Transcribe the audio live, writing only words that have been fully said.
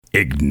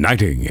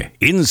Igniting,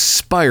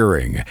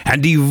 inspiring,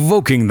 and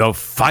evoking the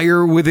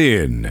fire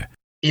within.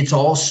 It's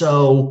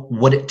also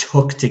what it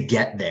took to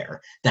get there.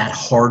 That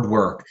hard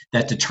work,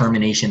 that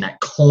determination, that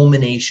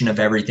culmination of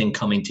everything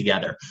coming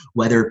together,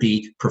 whether it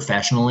be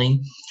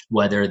professionally,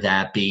 whether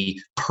that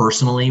be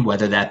personally,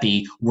 whether that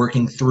be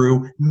working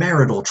through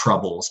marital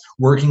troubles,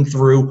 working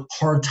through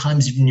hard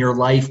times in your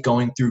life,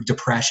 going through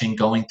depression,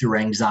 going through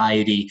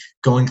anxiety,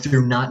 going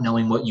through not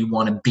knowing what you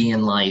want to be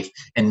in life,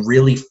 and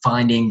really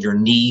finding your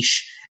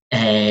niche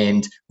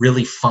and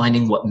really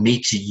finding what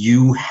makes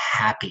you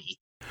happy.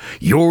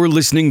 You're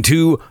listening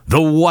to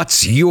the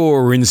What's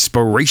Your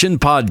Inspiration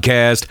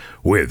podcast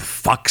with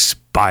Fox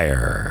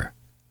Beyer.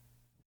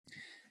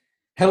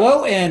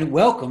 Hello and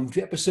welcome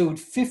to episode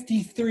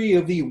 53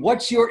 of the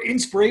What's Your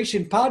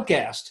Inspiration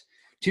podcast.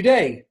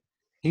 Today,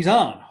 he's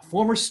on, a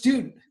former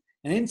student,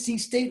 an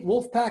NC State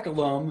Wolfpack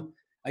alum,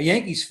 a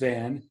Yankees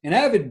fan, an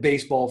avid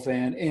baseball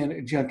fan and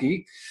a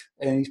junkie,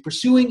 and he's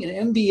pursuing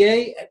an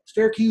MBA at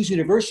Syracuse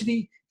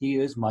University. He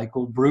is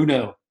Michael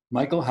Bruno.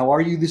 Michael, how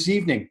are you this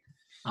evening?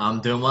 I'm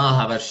doing well.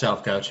 How about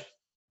yourself, Coach?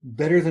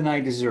 Better than I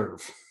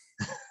deserve.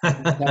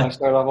 Now I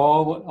start off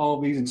all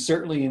of these, and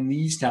certainly in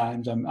these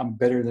times, I'm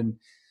better than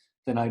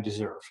I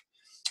deserve.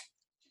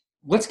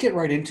 Let's get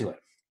right into it.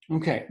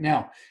 Okay,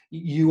 now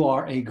you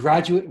are a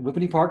graduate of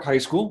Whippany Park High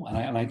School,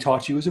 and I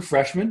taught you as a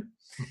freshman.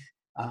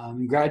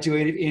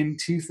 Graduated in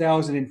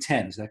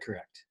 2010. Is that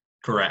correct?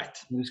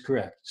 Correct. That is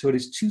correct. So it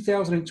is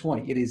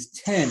 2020. It is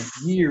 10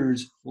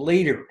 years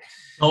later.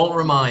 Don't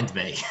remind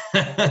me.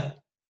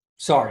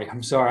 Sorry.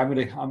 I'm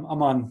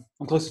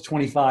close to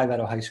 25 out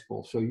of high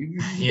school. So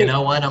you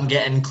know what? I'm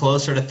getting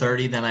closer to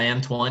 30 than I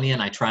am 20,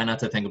 and I try not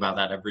to think about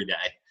that every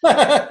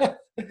day.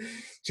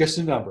 Just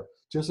a number.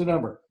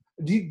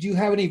 Do you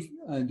have any?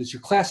 Does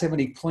your class have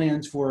any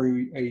plans for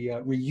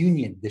a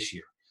reunion this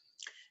year?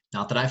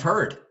 Not that I've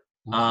heard.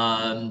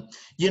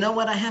 You know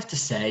what I have to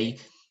say?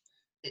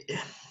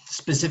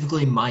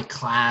 Specifically, my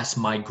class,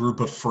 my group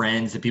of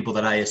friends, the people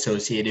that I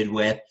associated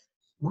with,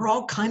 we're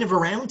all kind of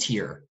around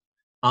here.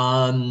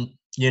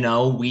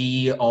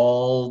 We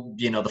all,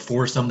 the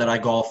foursome that I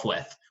golf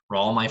with, we're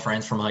all my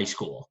friends from high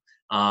school.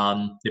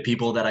 The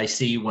people that I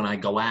see when I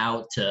go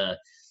out to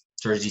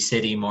Jersey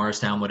City,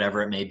 Morristown,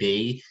 whatever it may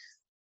be,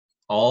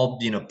 all,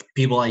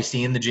 people I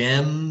see in the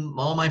gym,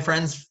 all my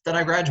friends that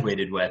I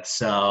graduated with.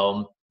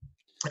 So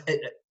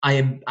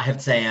I have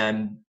to say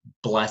I'm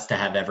blessed to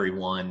have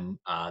everyone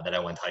that I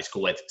went to high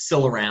school with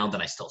still around,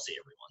 and I still see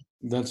everyone.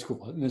 That's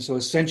cool. And so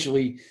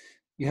essentially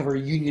you have a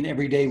reunion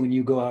every day when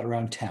you go out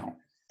around town.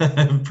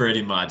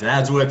 Pretty much.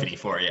 That's Whippany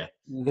for you.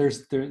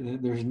 There's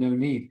no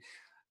need.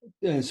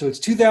 So it's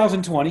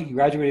 2020. You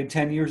graduated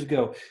 10 years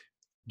ago.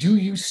 Do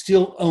you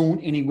still own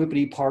any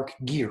Whippany Park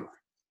gear?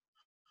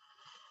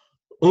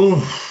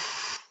 Ooh,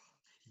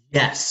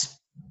 yes.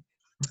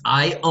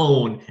 I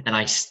own, and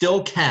I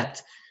still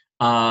kept,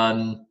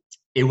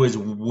 it was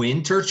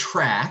winter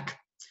track,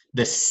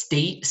 the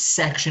state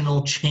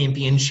sectional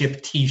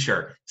championship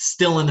t-shirt,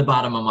 still in the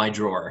bottom of my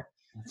drawer.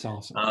 That's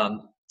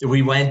awesome.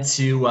 We went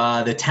to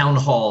the town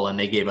hall, and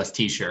they gave us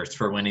t-shirts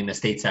for winning the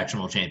state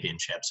sectional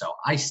championship. So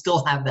I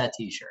still have that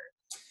t-shirt.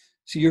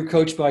 So you're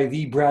coached by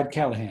the Brad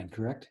Callahan,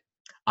 correct?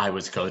 I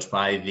was coached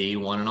by the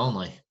one and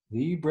only.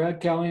 The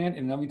Brad Callahan.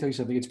 And let me tell you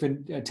something. It's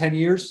been 10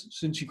 years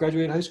since you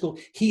graduated high school.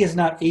 He has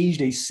not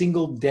aged a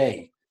single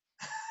day.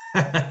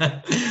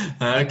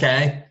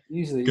 Okay.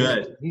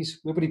 Good.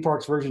 He's Whippany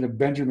Park's version of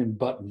Benjamin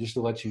Button, just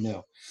to let you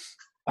know.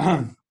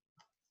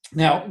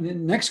 Now, the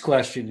next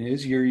question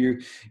is: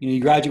 you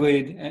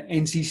graduated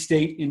NC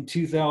State in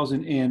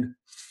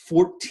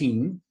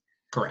 2014.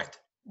 Correct.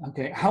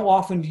 Okay. How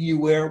often do you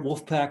wear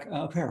Wolfpack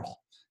apparel?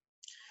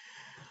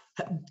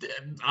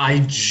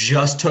 I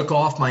just took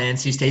off my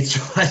NC State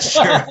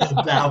sweatshirt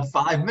about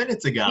 5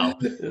 minutes ago.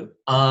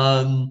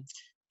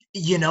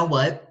 You know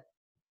what?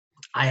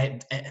 I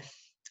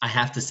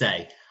have to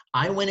say,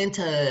 I went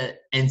into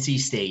NC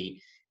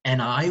State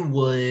and I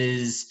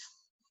was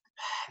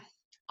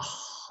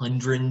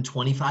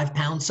 125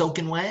 pounds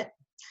soaking wet.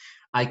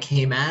 I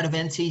came out of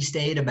NC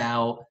State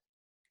about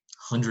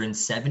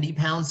 170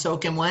 pounds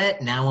soaking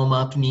wet. Now I'm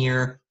up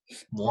near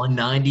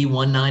 190,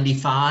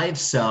 195.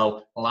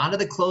 So a lot of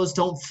the clothes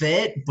don't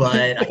fit,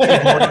 but I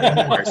keep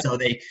ordering more. So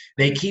they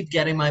keep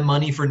getting my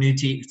money for new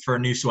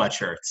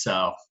sweatshirts.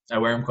 So I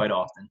wear them quite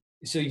often.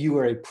 So you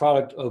are a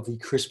product of the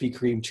Krispy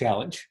Kreme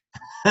challenge.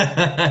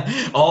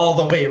 All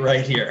the way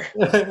right here.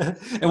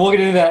 And we'll get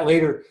into that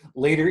later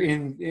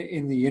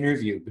in the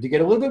interview. But to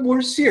get a little bit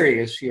more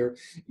serious here,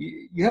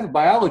 you have a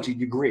biology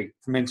degree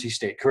from NC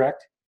State,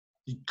 correct?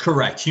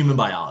 Correct. Human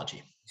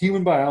biology.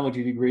 Human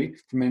biology degree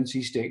from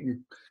NC State. You're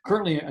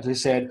currently, as I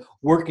said,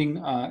 working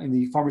in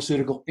the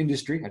pharmaceutical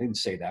industry. I didn't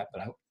say that,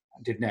 but I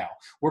did now.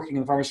 Working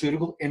in the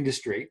pharmaceutical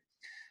industry.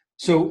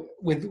 So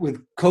with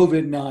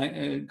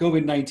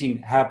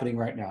COVID-19 happening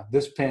right now,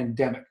 this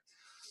pandemic,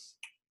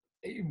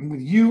 with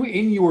you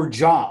in your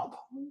job,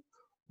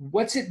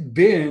 what's it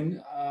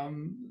been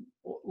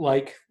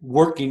like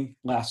working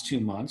last 2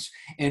 months,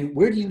 and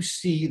where do you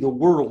see the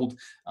world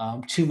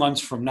 2 months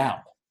from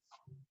now?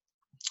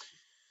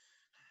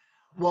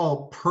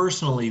 Well,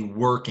 personally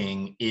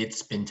working,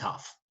 it's been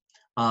tough.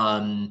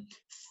 Um,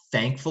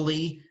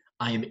 Thankfully,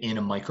 I am in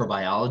a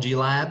microbiology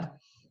lab.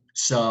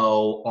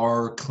 So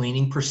our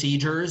cleaning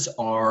procedures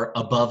are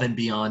above and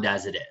beyond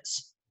as it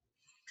is.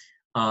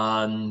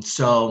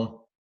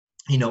 So,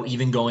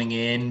 even going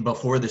in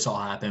before this all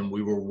happened,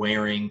 we were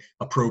wearing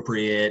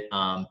appropriate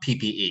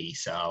PPE,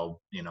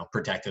 so,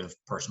 protective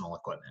personal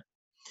equipment.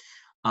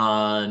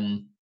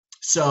 Um,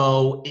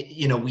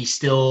 we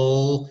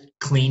still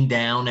clean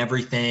down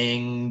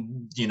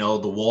everything, the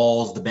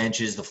walls, the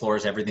benches, the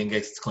floors, everything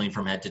gets cleaned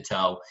from head to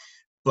toe.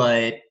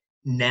 But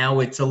now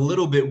it's a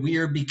little bit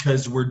weird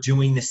because we're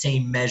doing the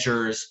same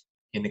measures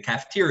in the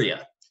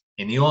cafeteria,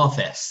 in the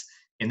office,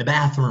 in the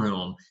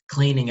bathroom,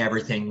 cleaning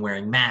everything,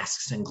 wearing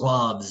masks and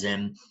gloves,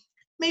 and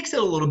makes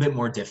it a little bit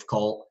more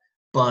difficult.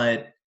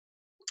 But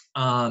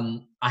I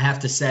have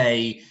to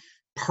say,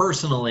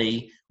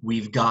 personally,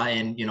 we've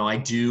gotten, I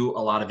do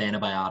a lot of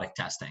antibiotic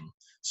testing.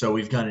 So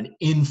we've got an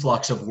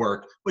influx of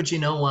work, but you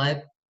know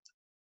what?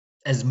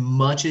 As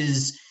much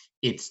as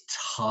it's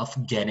tough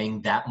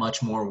getting that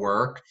much more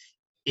work,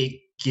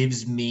 it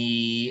gives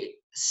me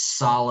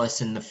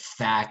solace in the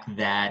fact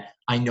that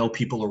I know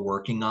people are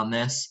working on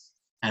this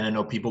and I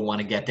know people want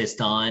to get this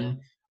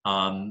done.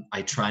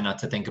 I try not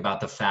to think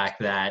about the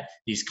fact that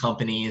these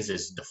companies,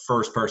 is the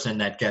first person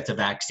that gets a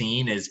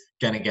vaccine is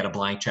going to get a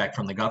blank check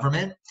from the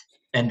government,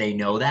 and they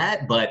know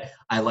that. But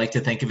I like to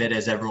think of it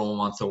as everyone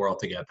wants the world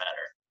to get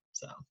better.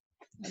 So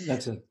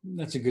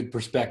that's a good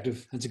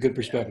perspective. That's a good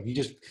perspective.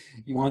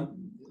 You want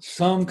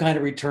some kind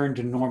of return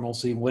to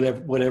normalcy,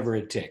 whatever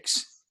it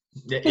takes.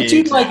 It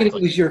seems like it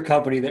was your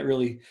company that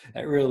really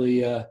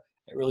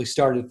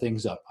started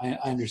things up. I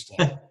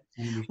understand.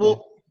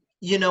 Well,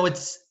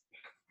 it's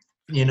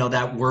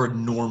that word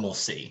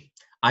normalcy.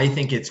 I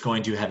think it's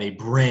going to have a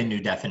brand new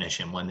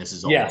definition when this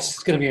is all over. Yes,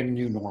 it's going to be a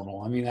new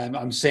normal. I mean,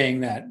 I'm saying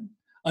that,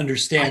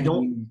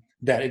 understanding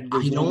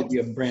there's going to be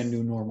a brand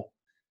new normal.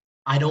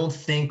 I don't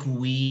think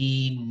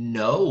we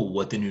know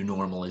what the new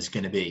normal is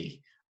going to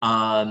be.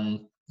 I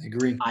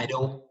agree. I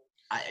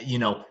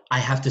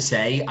have to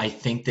say, I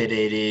think that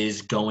it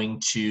is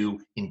going to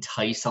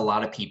entice a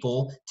lot of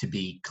people to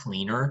be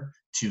cleaner,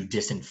 to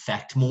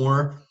disinfect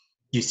more.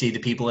 You see the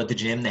people at the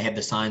gym, they have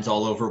the signs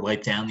all over,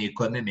 wipe down the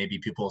equipment. Maybe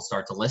people will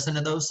start to listen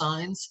to those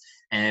signs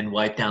and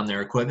wipe down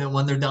their equipment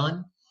when they're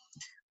done.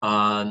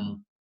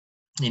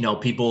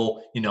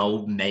 People,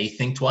 may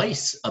think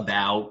twice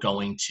about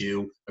going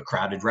to a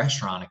crowded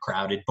restaurant, a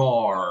crowded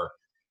bar.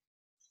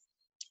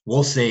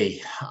 We'll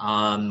see.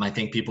 I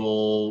think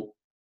people,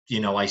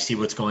 I see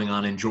what's going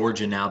on in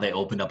Georgia now. They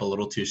opened up a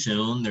little too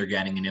soon. They're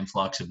getting an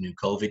influx of new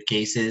COVID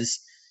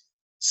cases.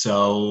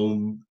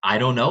 So I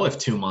don't know if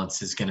 2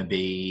 months we're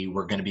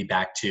going to be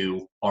back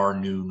to our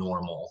new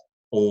normal,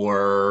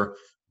 or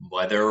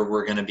whether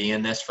we're going to be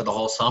in this for the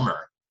whole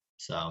summer.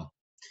 So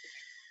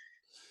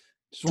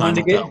just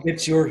wanted to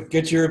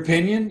get your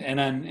opinion,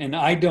 and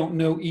I don't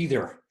know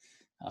either.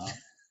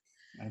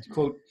 I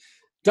quote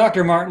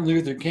Dr. Martin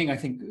Luther King. I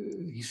think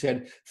he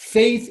said,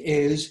 "Faith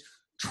is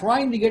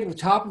trying to get to the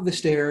top of the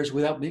stairs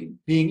without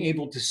being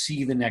able to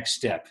see the next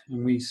step."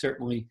 And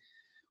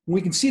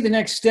we can see the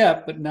next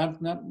step, but not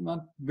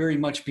very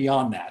much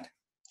beyond that.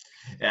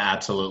 Yeah,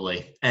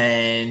 absolutely.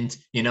 And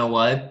you know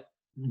what?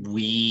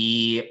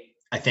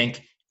 I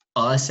think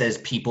us as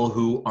people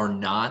who are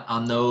not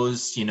on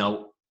those,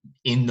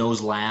 in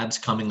those labs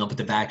coming up with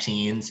the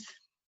vaccines,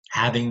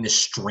 having the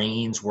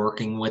strains,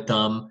 working with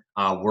them,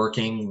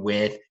 working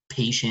with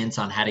patients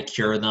on how to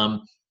cure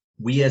them,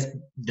 we as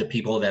the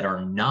people that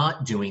are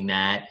not doing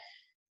that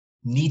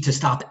need to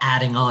stop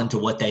adding on to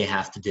what they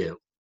have to do.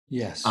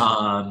 Yes.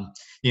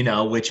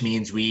 Which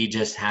means we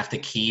just have to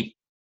keep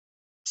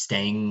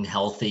staying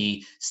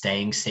healthy,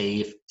 staying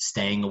safe,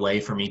 staying away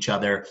from each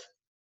other.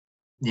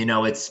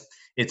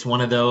 It's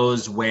one of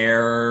those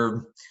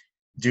where,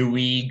 do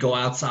we go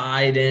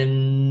outside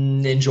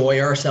and enjoy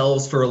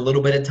ourselves for a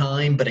little bit of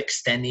time, but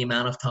extend the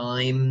amount of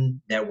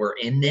time that we're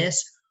in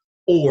this?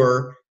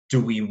 Or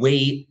do we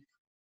wait,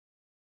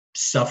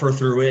 suffer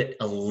through it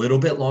a little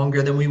bit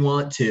longer than we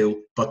want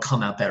to, but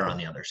come out better on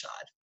the other side?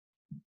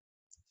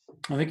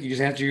 I think you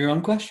just answered your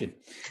own question.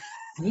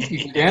 You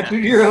just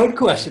answered your own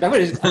question.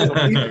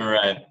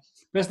 Right.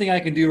 Best thing I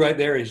can do right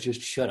there is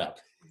just shut up.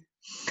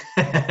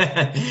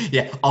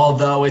 Yeah,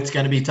 although it's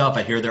going to be tough.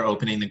 I hear they're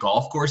opening the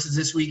golf courses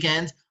this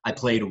weekend. I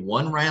played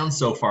one round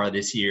so far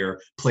this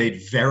year,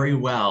 played very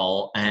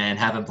well, and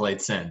haven't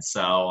played since.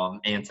 So I'm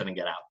antsing to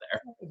get out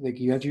there. I think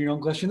you answered your own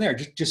question there.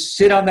 Just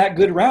sit on that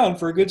good round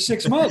for a good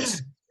 6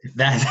 months.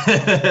 That's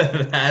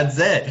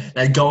it.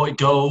 And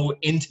go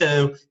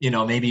into,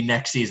 maybe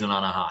next season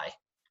on a high.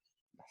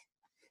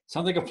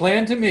 Sounds like a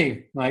plan to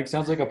me, Mike.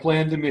 Sounds like a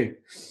plan to me.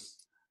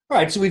 All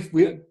right, so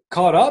we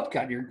caught up,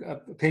 got your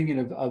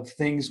opinion of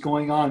things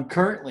going on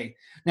currently.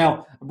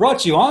 Now, I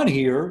brought you on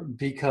here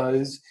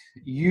because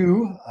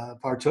you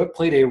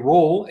played a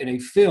role in a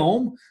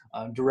film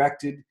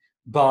directed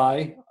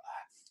by,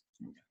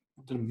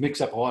 I'm going to mix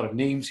up a lot of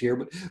names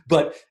here,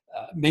 but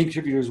main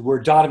contributors were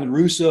Donovan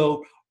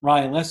Russo,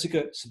 Ryan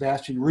Lessica,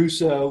 Sebastian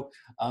Russo.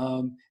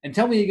 And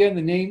tell me again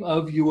the name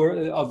of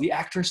the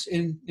actress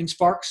in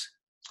Sparks.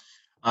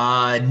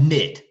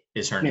 Nid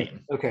is her Nid. name.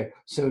 Okay,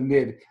 so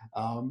Nid.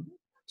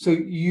 So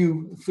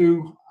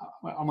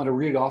I'm going to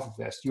read off of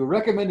this. You were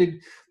recommended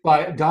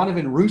by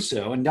Donovan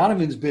Russo, and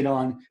Donovan's been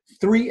on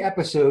 3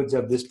 episodes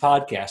of this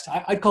podcast.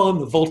 I'd call him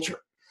the Vulture.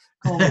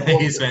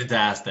 He's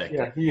fantastic.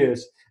 Yeah, he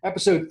is.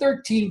 Episode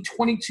 13,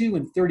 22,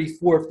 and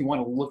 34, if you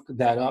want to look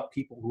that up,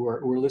 people who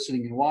are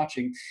listening and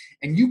watching.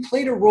 And you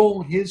played a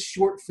role in his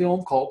short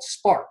film called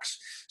Sparks.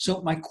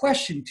 So my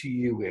question to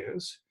you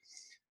is,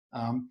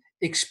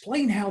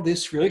 explain how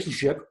this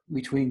relationship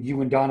between you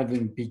and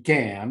Donovan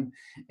began,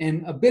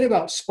 and a bit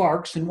about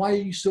Sparks and why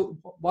you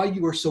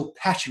are so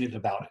passionate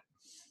about it.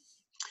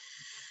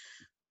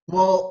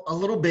 Well, a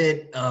little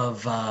bit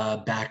of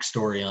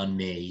backstory on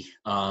me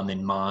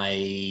and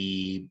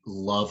my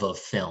love of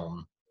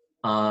film.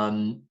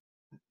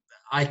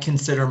 I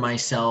consider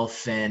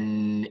myself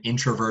an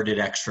introverted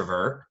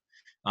extrovert.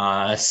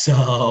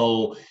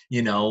 So,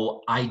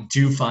 I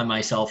do find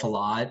myself a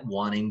lot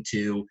wanting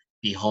to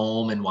be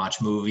home and watch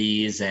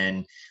movies.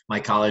 And my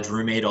college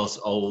roommate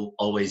also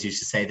always used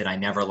to say that I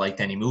never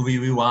liked any movie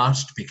we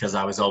watched because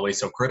I was always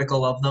so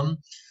critical of them.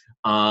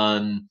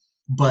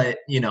 But,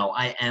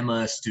 I am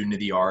a student of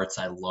the arts.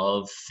 I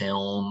love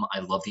film. I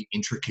love the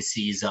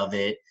intricacies of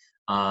it.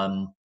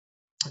 The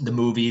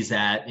movies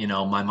that,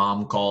 my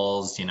mom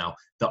calls, the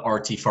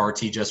artsy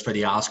fartsy just for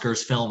the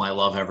Oscars film. I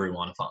love every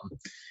one of them.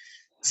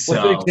 So,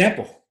 what's an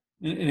example?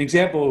 An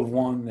example of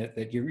one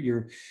that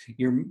your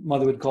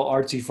mother would call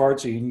artsy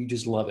fartsy and you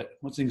just love it.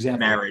 What's an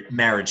example?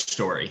 Marriage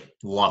Story.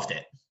 Loved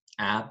it.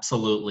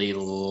 Absolutely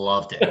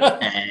loved it.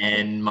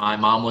 And my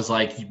mom was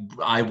like,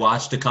 I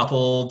watched a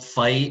couple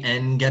fight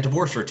and get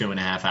divorced for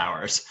 2.5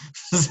 hours.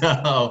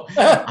 So,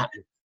 I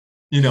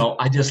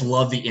just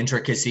love the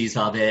intricacies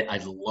of it. I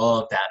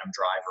loved Adam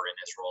Driver in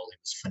his role. He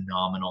was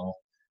phenomenal.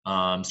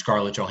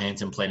 Scarlett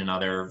Johansson played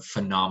another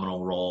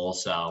phenomenal role.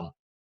 So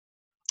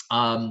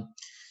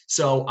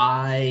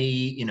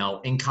I,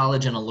 in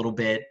college and a little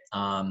bit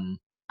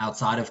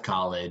outside of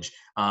college,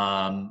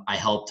 I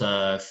helped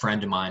a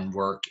friend of mine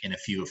work in a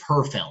few of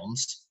her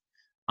films.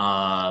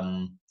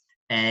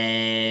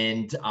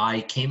 And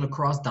I came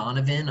across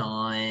Donovan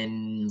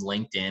on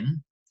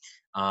LinkedIn,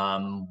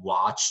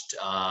 watched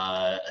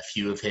a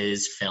few of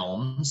his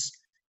films,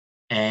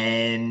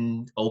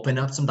 and opened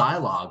up some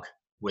dialogue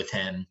with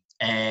him.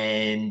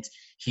 And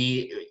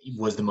he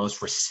was the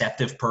most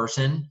receptive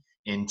person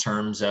in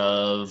terms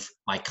of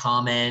my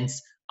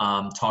comments,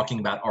 talking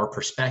about our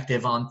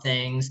perspective on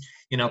things.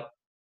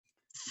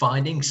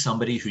 Finding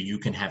somebody who you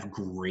can have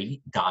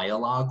great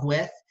dialogue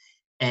with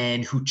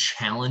and who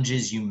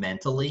challenges you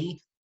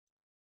mentally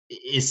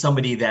is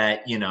somebody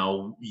that,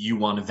 you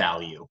want to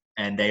value,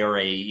 and they are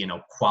a,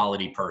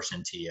 quality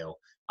person to you.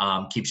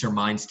 Keeps your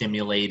mind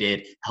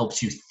stimulated,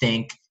 helps you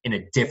think in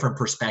a different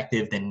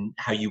perspective than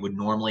how you would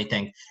normally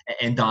think.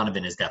 And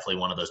Donovan is definitely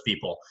one of those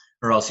people,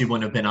 or else he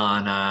wouldn't have been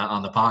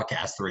on the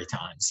podcast 3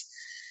 times.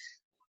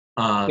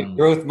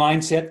 Growth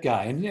mindset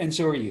guy, and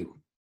so are you.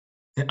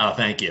 Oh,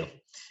 thank you.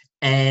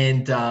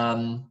 And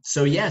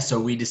so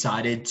we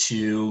decided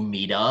to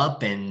meet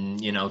up and,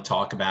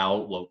 talk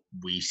about what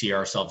we see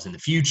ourselves in the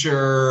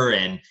future.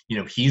 And,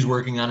 he's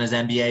working on his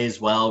MBA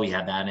as well. We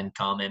have that in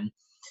common.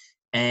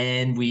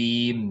 And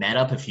we met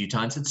up a few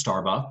times at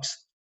Starbucks.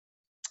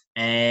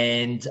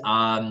 And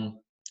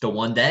the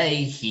one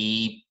day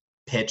he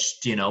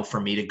pitched, for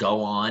me to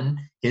go on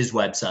his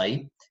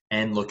website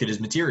and look at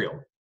his material.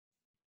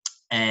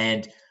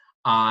 And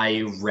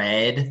I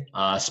read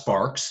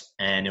Sparks,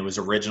 and it was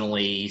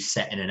originally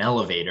set in an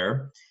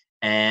elevator,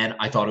 and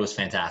I thought it was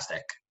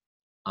fantastic.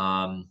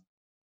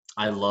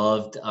 I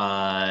loved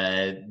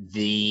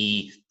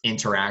the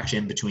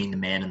interaction between the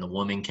man and the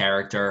woman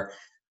character.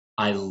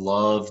 I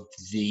loved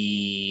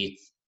the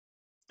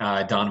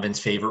Donovan's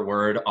favorite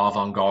word,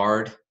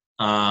 avant-garde,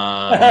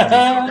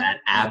 that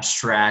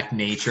abstract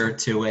nature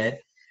to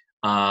it.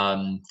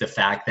 The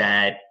fact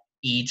that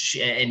each,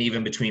 and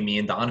even between me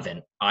and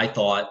Donovan, I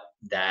thought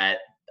that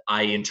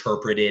I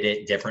interpreted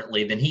it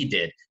differently than he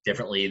did,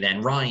 differently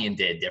than Ryan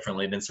did,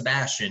 differently than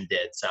Sebastian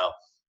did. So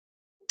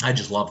I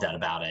just love that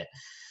about it.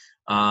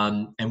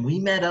 And we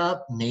met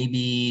up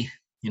maybe,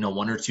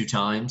 1 or 2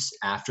 times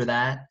after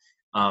that,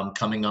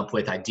 coming up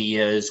with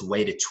ideas,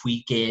 way to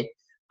tweak it.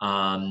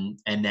 And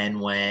then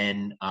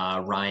when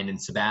Ryan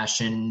and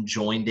Sebastian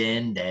joined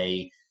in,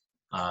 they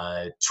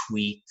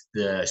tweaked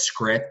the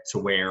script to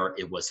where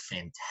it was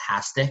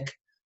fantastic.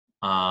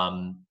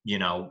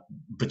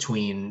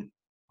 Between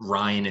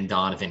Ryan and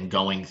Donovan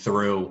going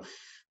through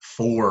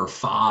 4 or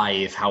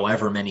 5,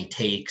 however many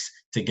takes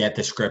to get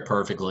the script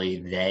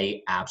perfectly,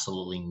 they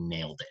absolutely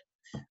nailed it.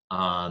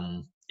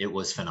 It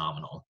was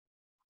phenomenal.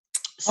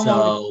 How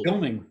long did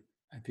filming?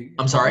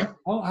 I'm sorry?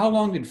 How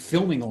long did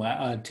filming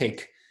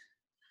take?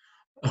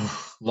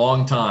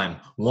 Long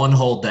time. 1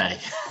 whole day.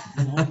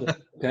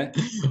 Okay.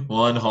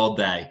 1 whole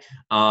day.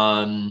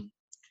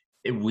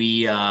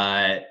 We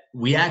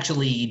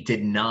actually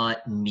did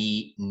not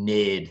meet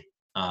Nid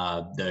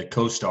the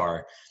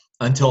co-star,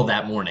 until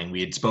that morning.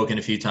 We had spoken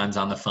a few times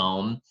on the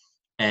phone,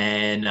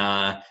 and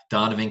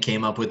Donovan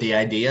came up with the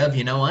idea of,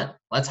 you know what,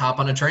 let's hop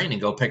on a train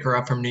and go pick her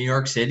up from New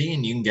York City,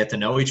 and you can get to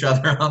know each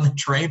other on the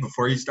train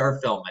before you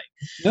start filming.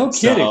 No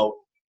kidding.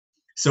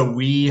 So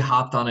we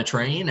hopped on a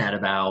train at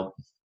about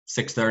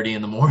 6:30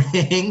 in the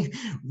morning,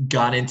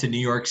 got into New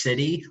York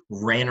City,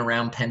 ran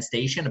around Penn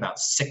Station about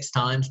 6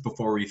 times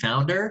before we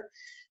found her.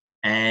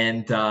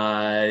 And,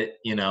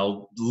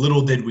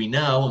 little did we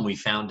know, and we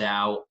found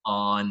out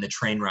on the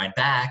train ride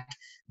back,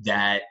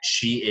 that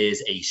she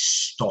is a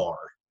star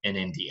in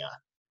India.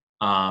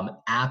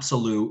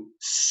 Absolute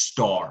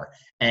star.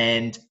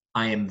 And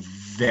I am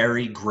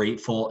very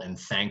grateful and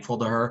thankful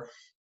to her.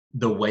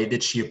 The way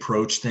that she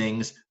approached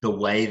things, the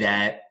way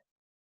that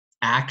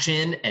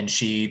action and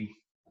she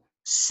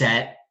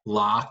set,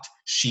 locked,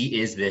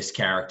 she is this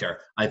character,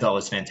 I thought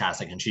was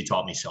fantastic. And she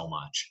taught me so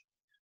much.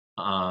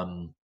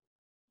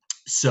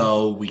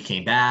 So we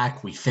came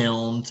back, we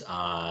filmed,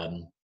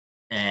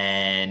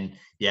 and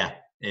yeah,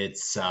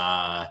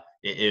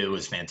 it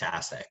was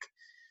fantastic.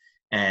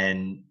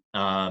 And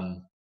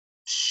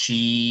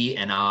she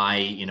and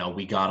I,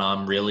 we got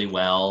on really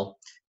well.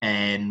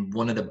 And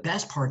one of the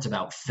best parts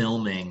about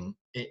filming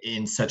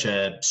in such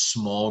a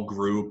small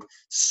group,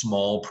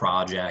 small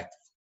project,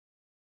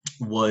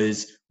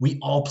 was we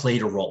all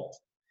played a role.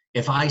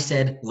 If I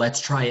said,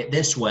 let's try it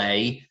this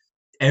way,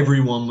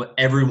 everyone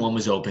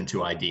was open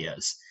to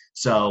ideas.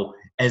 So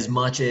as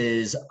much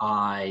as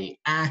I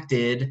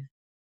acted,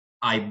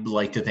 I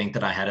like to think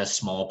that I had a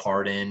small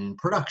part in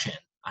production.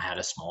 I had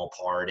a small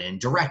part in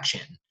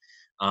direction.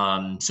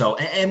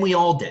 And we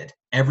all did.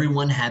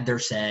 Everyone had their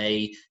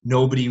say.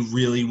 Nobody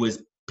really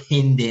was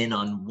pinned in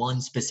on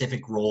one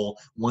specific role,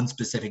 one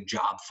specific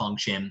job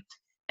function.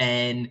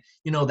 And,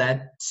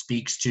 that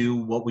speaks to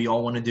what we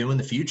all want to do in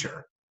the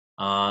future.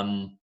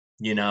 And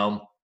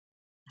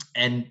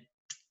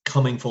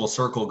coming full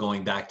circle,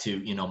 going back to,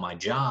 my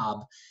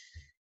job,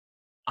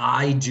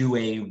 I do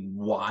a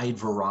wide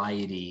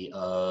variety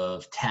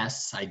of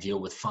tests. I deal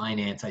with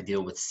finance, I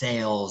deal with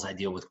sales, I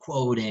deal with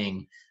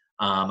quoting,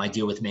 I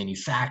deal with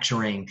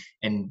manufacturing,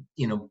 and,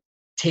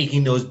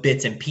 taking those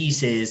bits and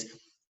pieces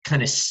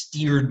kind of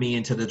steered me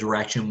into the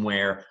direction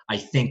where I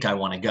think I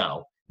want to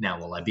go. Now,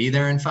 will I be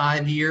there in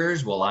 5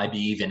 years? Will I be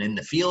even in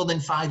the field in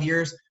 5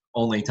 years?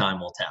 Only time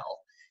will tell.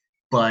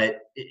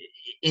 But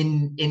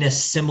in a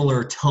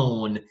similar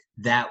tone,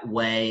 that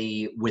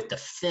way with the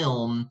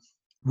film,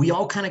 we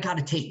all kind of got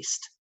a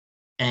taste.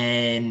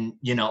 And,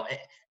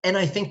 and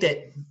I think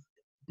that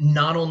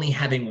not only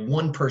having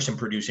one person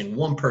producing,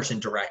 one person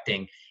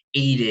directing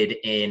aided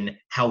in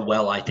how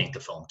well I think the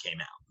film came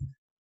out.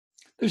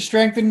 There's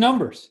strength in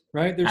numbers,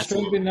 right? There's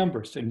Absolutely. Strength in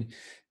numbers. And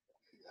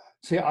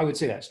I would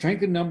say that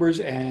strength in numbers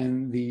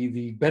and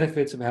the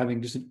benefits of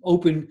having just an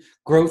open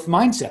growth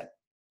mindset.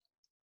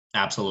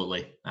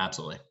 Absolutely.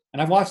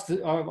 And I've watched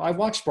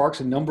Sparks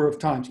a number of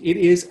times. It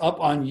is up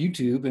on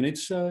YouTube, and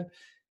it's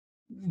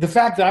the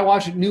fact that I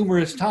watched it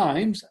numerous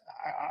times,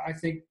 I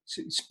think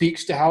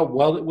speaks to how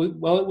well it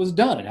was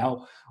done, and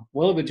how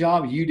well of a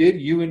job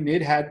you and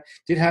Nid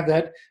did have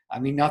that. I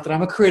mean, not that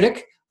I'm a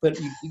critic, but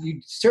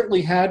you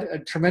certainly had a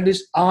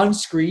tremendous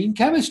on-screen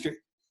chemistry.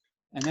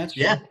 And that's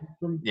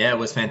it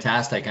was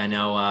fantastic. I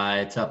know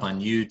it's up on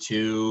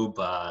YouTube,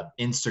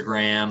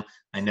 Instagram.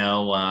 I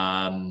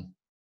know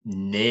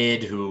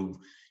Nid, who,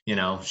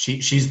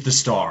 she's the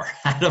star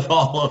out of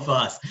all of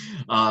us.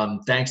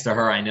 Thanks to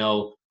her, I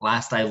know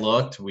last I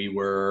looked, we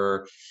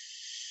were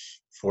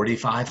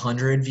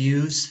 4,500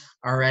 views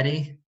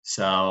already.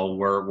 So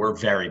we're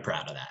very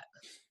proud of that.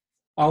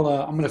 I'm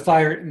going to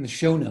fire it in the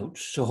show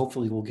notes, so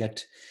hopefully we'll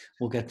get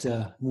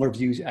more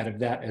views out of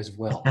that as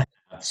well.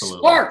 Absolutely.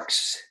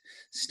 Sparks,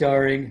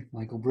 starring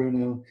Michael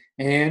Bruno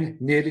and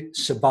Nid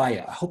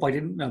Sabaya. I hope I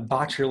didn't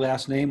botch your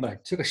last name, but I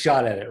took a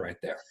shot at it right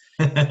there.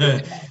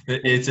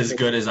 It's as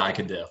good as I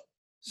could do.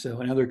 So,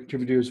 and other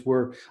contributors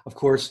were, of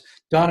course,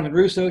 Donovan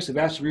Russo,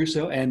 Sebastian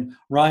Russo, and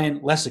Ryan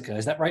Lessica.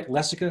 Is that right?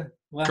 Lessica?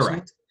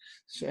 Correct.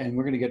 So, and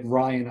we're going to get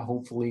Ryan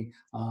hopefully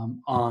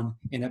on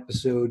an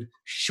episode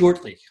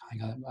shortly.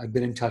 I've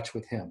been in touch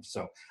with him,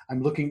 so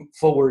I'm looking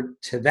forward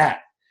to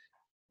that.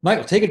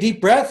 Michael, take a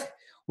deep breath.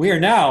 We are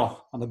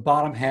now on the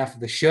bottom half of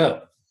the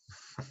show,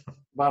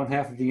 bottom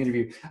half of the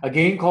interview, a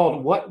game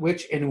called What,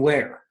 Which, and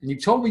Where. And you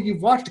told me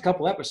you've watched a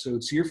couple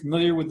episodes, so you're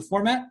familiar with the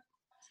format?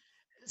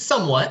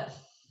 Somewhat.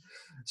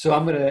 So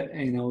I'm going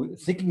to,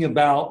 thinking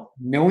about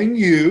knowing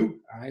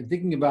you,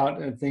 thinking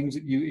about things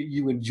that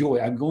you enjoy,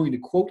 I'm going to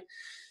quote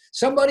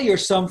somebody or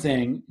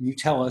something, and you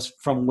tell us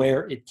from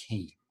where it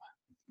came.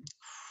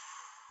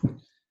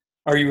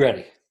 Are you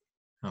ready?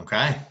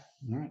 Okay.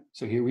 All right.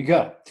 So here we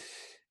go.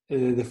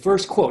 The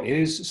first quote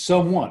is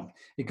someone.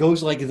 It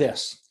goes like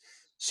this.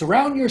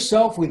 Surround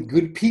yourself with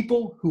good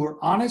people who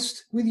are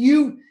honest with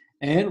you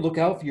and look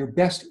out for your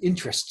best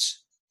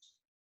interests.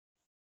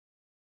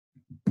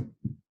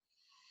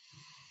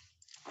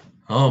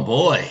 Oh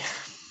boy.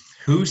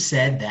 Who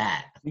said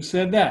that? You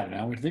said that.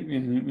 Now we're thinking,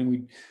 and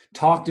we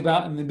talked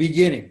about in the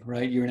beginning,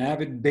 right? You're an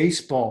avid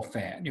baseball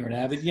fan. You're an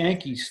avid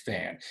Yankees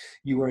fan.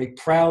 You are a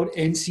proud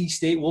NC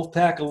State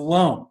Wolfpack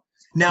alum.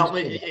 Now,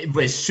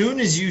 as soon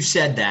as you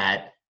said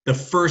that, the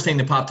first thing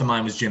that popped to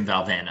mind was Jim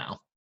Valvano.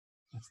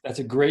 That's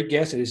a great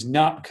guess. It is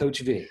not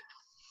Coach V.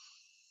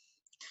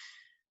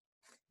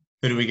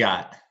 Who do we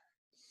got?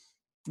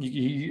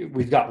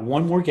 We've got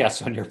one more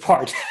guess on your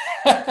part.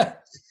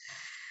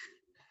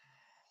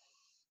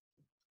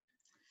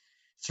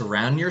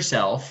 Surround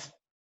yourself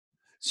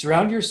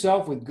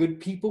with good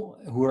people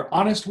who are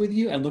honest with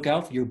you and look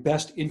out for your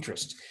best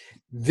interest.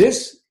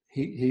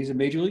 He's a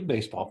Major League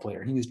Baseball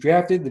player. He was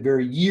drafted the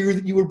very year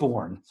that you were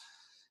born.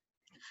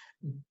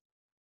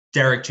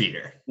 Derek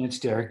Jeter. It's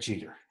Derek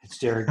Jeter.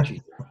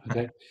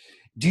 Okay.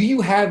 Do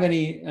you have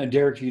any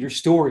Derek Jeter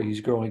stories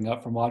growing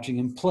up from watching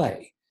him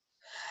play?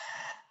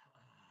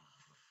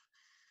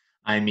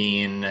 I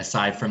mean,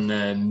 aside from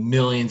the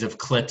millions of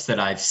clips that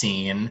I've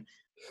seen.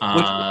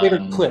 What's your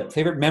favorite clip,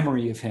 favorite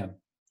memory of him,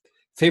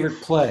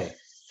 favorite play?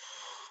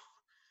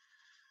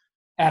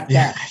 At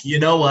that. You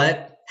know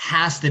what?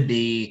 Has to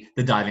be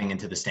the diving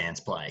into the stands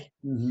play.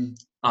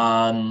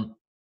 Mm-hmm.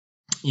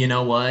 You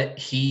know what?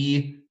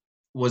 He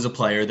was a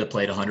player that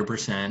played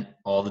 100%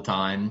 all the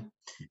time.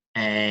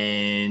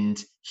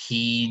 And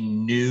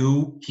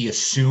he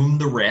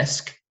assumed the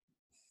risk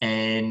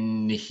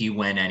and he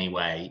went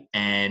anyway.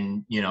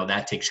 And,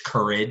 that takes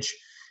courage.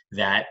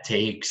 That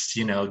takes,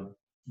 a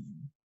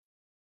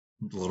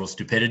little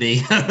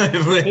stupidity.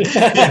 But,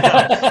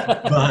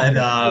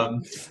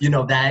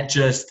 that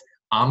just,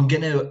 I'm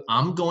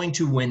going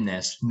to win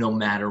this no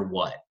matter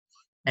what.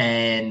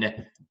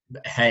 And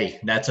hey,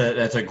 that's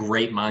a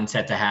great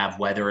mindset to have,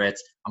 whether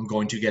it's I'm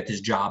going to get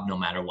this job no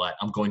matter what.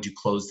 I'm going to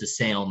close the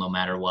sale no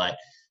matter what.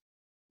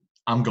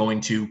 I'm going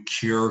to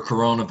cure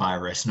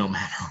coronavirus no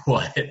matter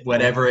what.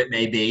 Whatever it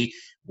may be,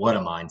 what a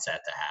mindset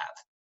to have.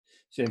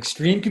 It's an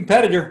extreme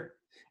competitor.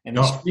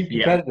 Yeah.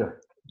 Yeah.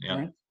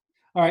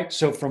 All right.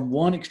 So from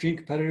one extreme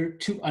competitor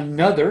to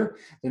another,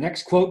 the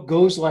next quote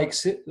goes like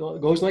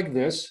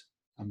this.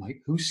 I'm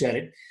like, who said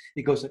it?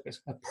 It goes like this.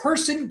 A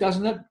person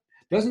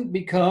doesn't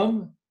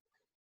become,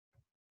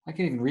 I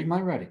can't even read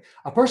my writing.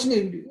 A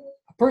person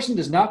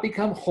does not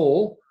become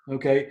whole,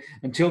 okay,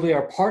 until they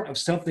are part of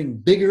something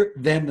bigger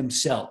than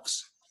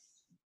themselves.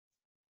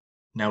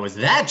 Now, is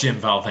that Jim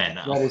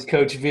Valvano? That is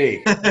Coach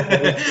V.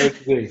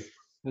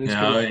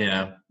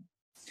 Yeah.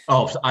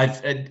 Oh, I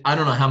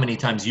don't know how many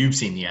times you've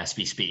seen the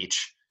ESPY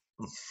speech.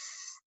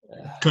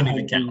 Couldn't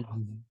even count.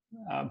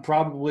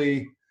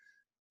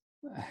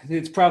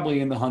 It's probably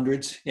in the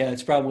hundreds. Yeah,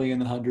 it's probably in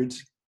the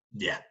hundreds.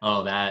 Yeah.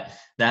 Oh, that.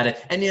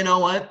 And you know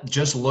what?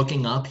 Just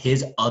looking up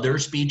his other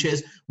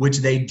speeches, which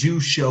they do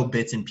show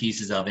bits and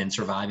pieces of in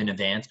Survive in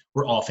Advance,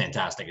 were all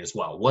fantastic as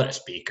well. What a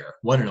speaker.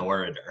 What an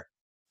orator.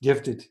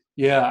 Gifted.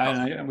 Yeah.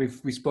 And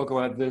we spoke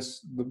about this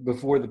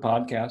before the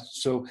podcast.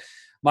 So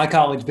my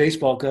college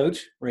baseball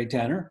coach, Ray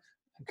Tanner,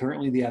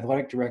 currently the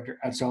athletic director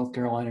at South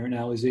Carolina right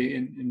now, is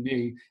a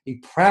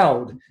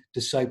proud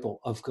disciple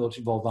of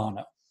Coach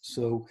Valvano.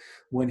 So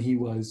when he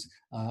was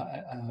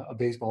a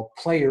baseball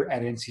player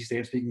at NC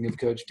State, speaking of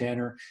Coach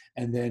Tanner,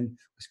 and then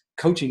was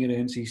coaching at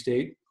NC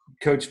State,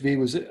 Coach V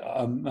was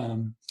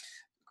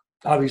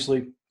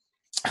obviously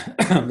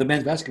the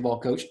men's basketball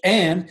coach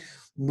and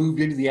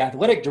moved into the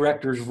athletic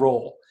director's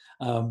role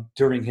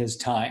during his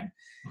time.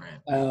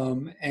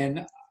 Right.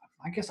 And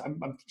I guess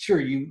I'm sure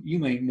you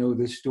may know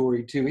this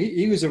story too.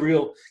 He was a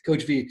real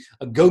Coach V,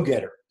 a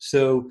go-getter.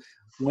 So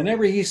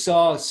whenever he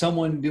saw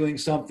someone doing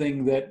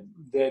something that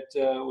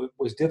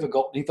was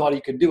difficult and he thought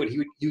he could do it, he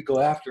would go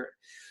after it.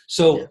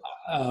 So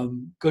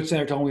Coach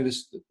Tanner told me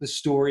this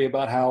story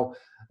about how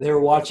they were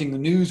watching the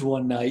news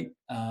one night,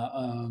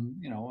 a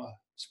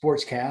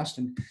sportscast,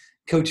 and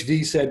Coach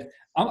V said,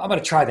 I'm going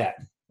to try that,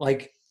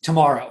 like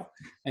tomorrow.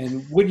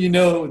 And wouldn't you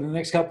know, in the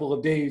next couple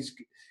of days,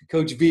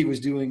 Coach V was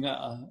doing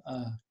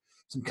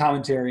some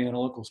commentary on a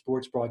local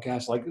sports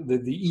broadcast, like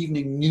the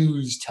evening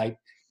news type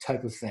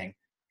of thing.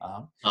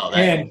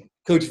 And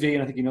Coach V,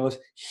 and I think you know this,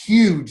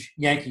 huge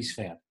Yankees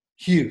fan.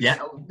 Huge. Yeah,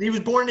 he was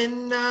born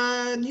in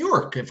New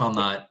York, if I'm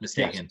not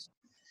mistaken. Yes.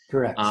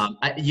 Correct.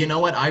 You know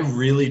what? I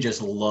really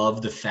just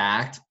love the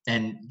fact,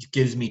 and it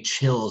gives me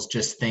chills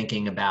just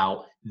thinking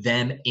about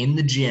them in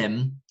the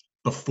gym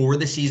before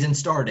the season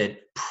started,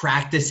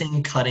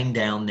 practicing cutting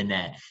down the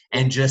net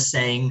and just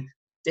saying,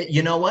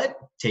 you know what?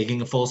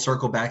 Taking a full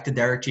circle back to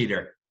Derek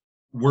Jeter,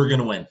 we're going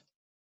to win.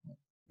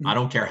 Mm-hmm. I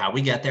don't care how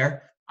we get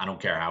there. I don't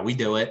care how we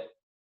do it.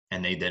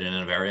 And they did it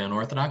in a very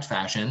unorthodox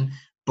fashion,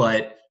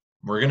 but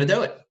we're going to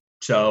do it.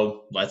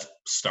 So let's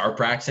start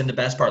practicing the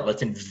best part.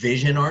 Let's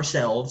envision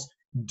ourselves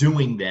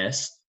doing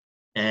this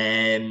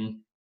and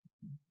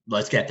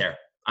let's get there.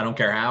 I don't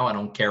care how, I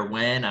don't care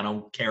when, I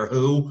don't care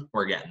who,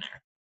 we're getting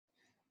there.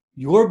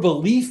 Your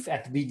belief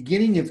at the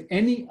beginning of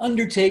any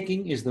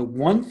undertaking is the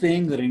one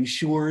thing that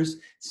ensures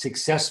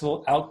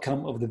successful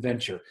outcome of the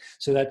venture.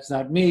 So that's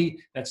not me,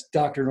 that's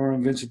Dr.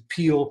 Norman Vincent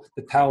Peale,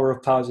 The Power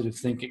of Positive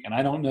Thinking. And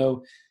I don't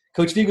know,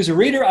 Coach V was a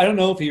reader. I don't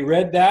know if he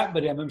read that,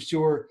 but I'm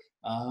sure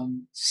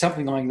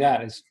Something like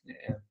that is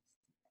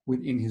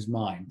within his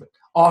mind. But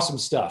awesome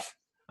stuff.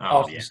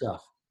 Awesome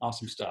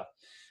stuff.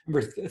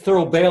 Remember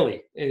Thurl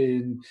Bailey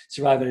in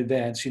Survive in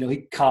Advance,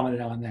 he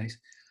commented on that.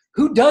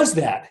 Who does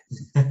that?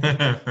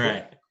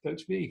 Right.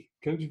 Coach B.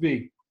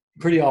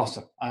 Pretty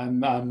awesome. I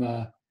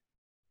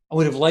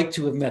would have liked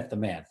to have met the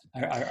man.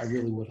 I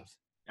really would have.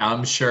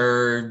 I'm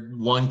sure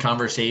one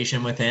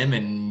conversation with him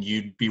and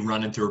you'd be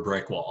running through a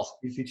brick wall.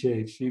 He'd be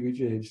changed.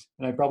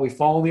 And I'd probably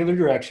fall in the other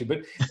direction.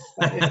 But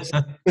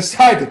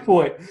beside the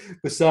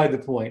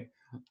point.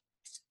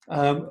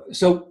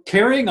 So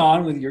carrying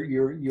on with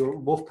your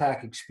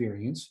Wolfpack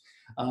experience,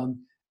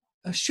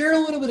 share a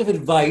little bit of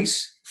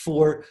advice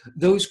for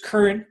those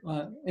current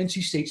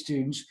NC State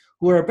students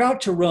who are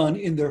about to run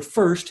in their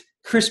first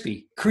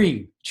Krispy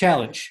Kreme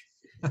challenge.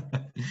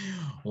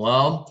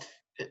 Well,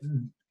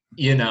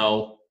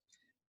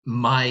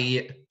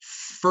 my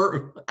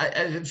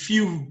a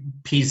few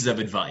pieces of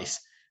advice.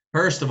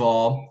 First of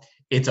all,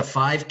 it's a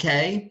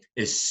 5K.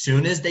 As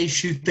soon as they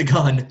shoot the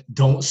gun,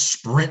 don't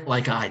sprint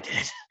like I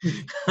did.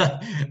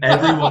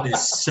 Everyone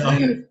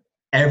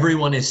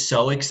is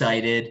so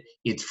excited.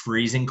 It's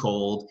freezing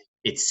cold.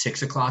 It's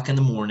 6:00 in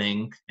the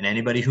morning. And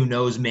anybody who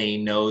knows me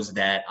knows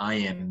that I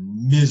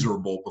am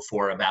miserable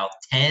before about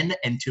 10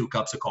 and 2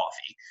 cups of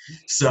coffee.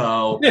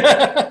 So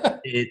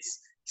it's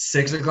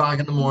 6:00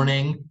 in the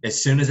morning.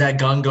 As soon as that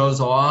gun goes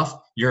off,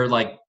 you're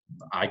like,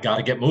 I got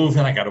to get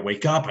moving. I got to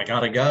wake up. I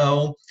got to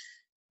go.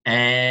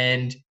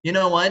 And you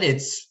know what?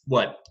 It's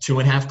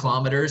 2.5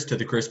 kilometers to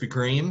the Krispy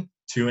Kreme,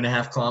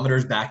 2.5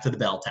 kilometers back to the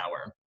bell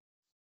tower.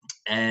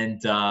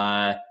 And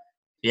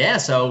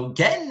so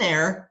getting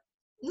there,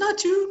 not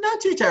too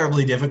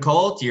terribly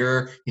difficult.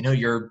 You're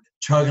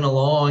chugging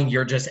along.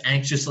 You're just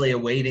anxiously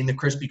awaiting the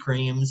Krispy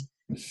Kremes.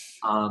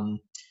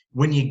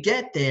 When you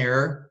get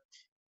there,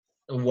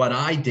 what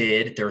I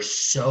did, they're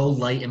so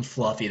light and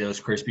fluffy,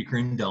 those Krispy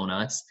Kreme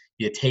donuts.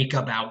 You take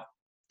about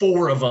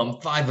 4 of them,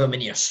 5 of them,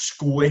 and you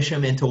squish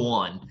them into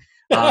one.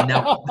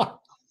 Now,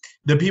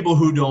 the people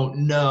who don't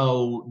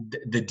know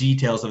the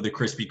details of the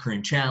Krispy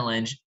Kreme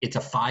challenge, it's a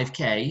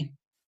 5K.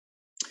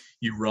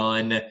 You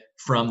run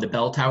from the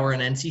bell tower in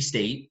NC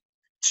State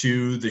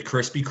to the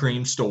Krispy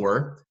Kreme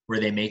store where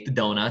they make the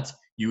donuts.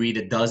 You eat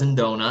a dozen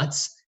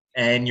donuts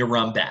and you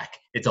run back.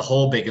 It's a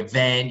whole big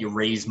event. You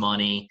raise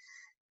money.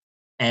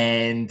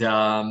 And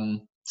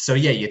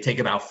you take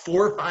about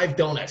 4 or 5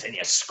 donuts and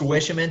you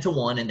squish them into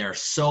one, and they're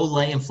so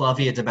light and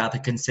fluffy. It's about the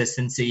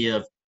consistency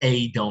of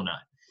a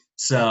donut.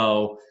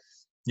 So,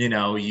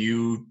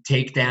 you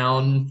take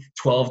down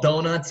 12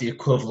 donuts, the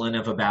equivalent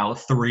of about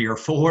 3 or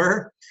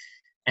 4.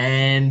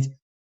 And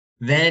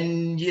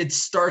then it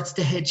starts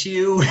to hit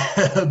you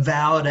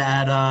about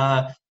at,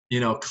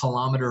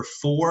 kilometer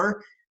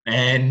 4,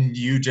 and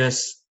you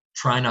just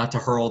try not to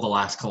hurl the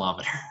last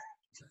kilometer.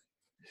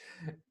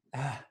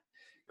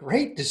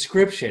 Great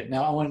description.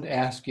 Now I wanted to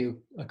ask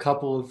you a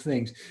couple of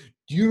things.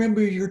 Do you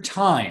remember your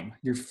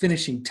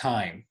finishing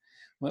time?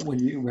 When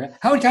you ran?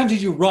 How many times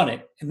did you run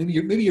it? And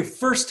maybe your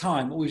first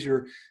time,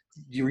 do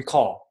you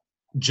recall?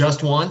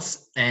 Just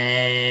once,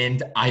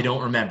 and I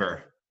don't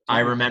remember. I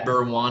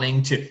remember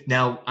wanting to.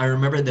 Now, I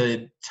remember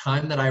the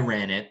time that I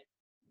ran it,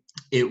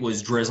 it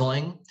was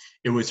drizzling.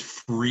 It was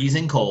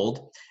freezing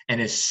cold. And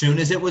as soon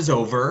as it was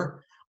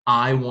over,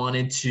 I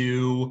wanted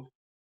to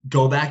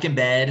go back in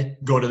bed,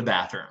 go to the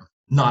bathroom.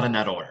 Not in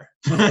that order.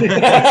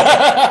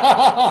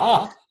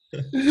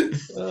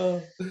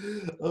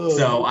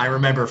 So I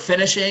remember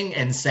finishing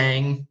and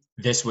saying,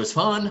 this was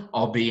fun.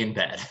 I'll be in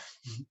bed.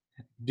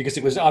 Because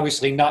it was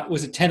obviously not,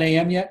 was it 10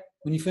 a.m. yet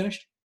when you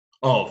finished?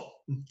 Oh,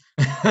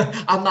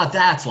 I'm not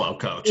that slow,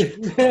 Coach.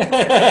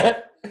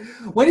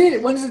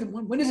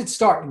 When does it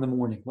start in the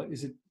morning? What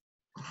is it?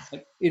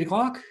 Like 8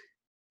 o'clock?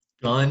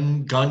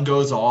 Gun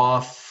goes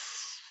off.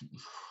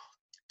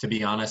 To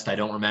be honest, I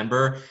don't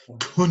remember.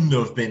 Couldn't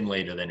have been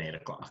later than 8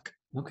 o'clock.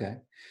 Okay.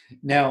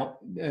 Now,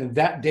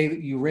 that day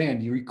that you ran,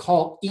 do you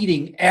recall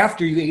eating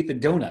after you ate the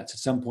donuts at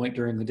some point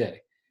during the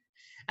day?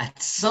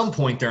 At some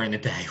point during the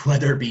day,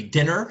 whether it be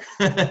dinner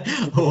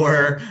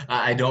or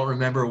I don't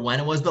remember when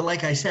it was. But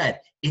like I said,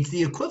 it's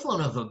the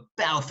equivalent of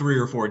about 3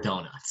 or 4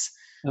 donuts.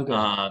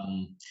 Okay.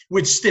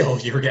 Which still,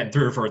 you're getting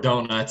 3 or 4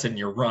 donuts and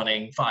you're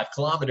running 5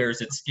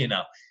 kilometers. It's, going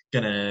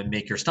to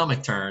make your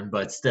stomach turn,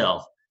 but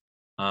still.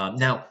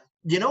 Now,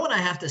 you know what I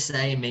have to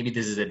say? Maybe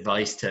this is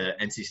advice to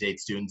NC State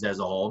students as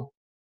a whole.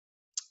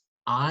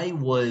 I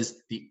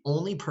was the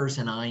only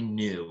person I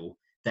knew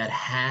that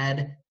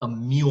had a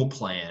meal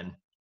plan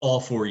all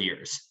 4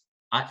 years.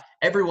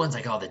 Everyone's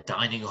like, oh, the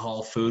dining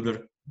hall food,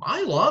 but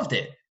I loved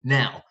it.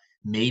 Now,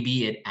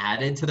 maybe it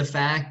added to the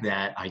fact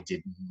that I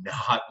did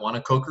not want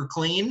to cook or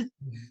clean.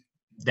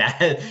 That,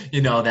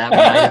 that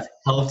might have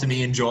helped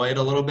me enjoy it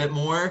a little bit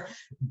more,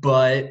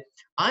 but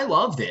I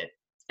loved it.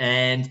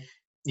 And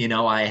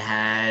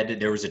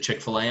there was a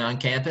Chick-fil-A on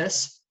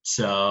campus.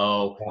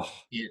 So,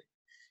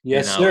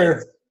 yes,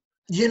 sir.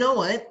 You know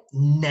what?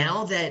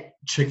 Now that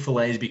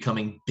Chick-fil-A is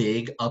becoming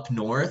big up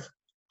north,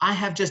 I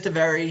have just a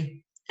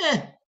very,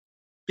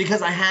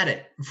 because I had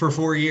it for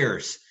 4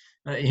 years.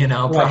 Right.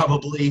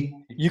 Probably,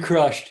 You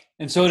crushed,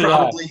 and so did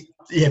I.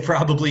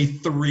 probably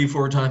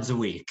 3-4 times a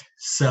week.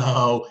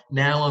 So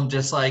now I'm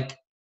just like,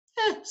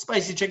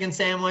 spicy chicken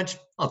sandwich.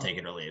 I'll take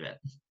it or leave it.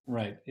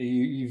 Right.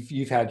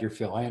 You've had your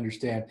fill. I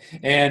understand.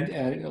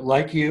 And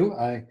like you,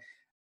 I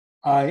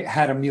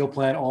had a meal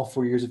plan all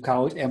 4 years of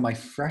college, and my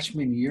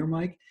freshman year,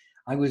 Mike,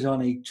 I was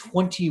on a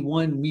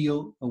 21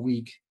 meal a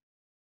week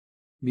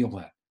meal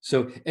plan.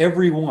 So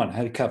everyone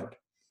had it covered.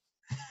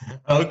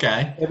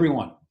 Okay.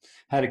 Everyone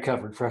had it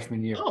covered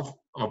freshman year.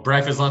 Oh,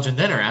 breakfast, lunch, and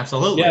dinner.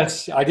 Absolutely.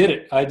 Yes, I did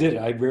it. I did it.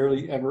 I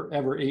rarely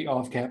ever ate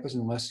off campus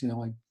unless I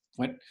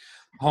went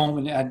home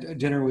and had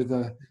dinner with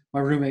my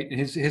roommate and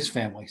his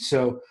family.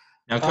 So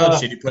Now,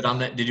 Coach, did you put on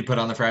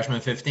the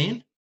freshman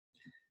 15?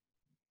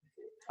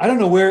 I don't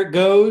know where it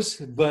goes,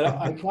 but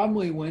I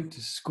probably went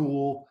to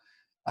school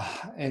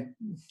at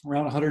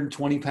around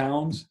 120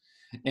 pounds,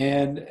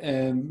 and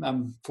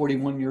I'm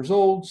 41 years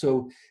old.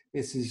 So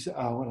this is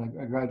when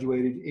I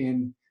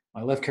graduated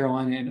I left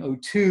Carolina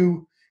in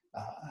 02.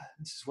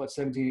 This is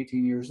 17,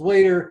 18 years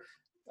later.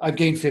 I've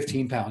gained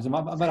 15 pounds. I'm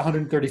about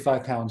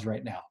 135 pounds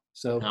right now.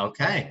 So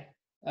okay.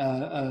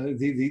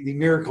 The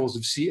miracles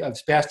of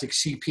spastic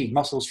CP,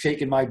 muscles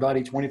shaking my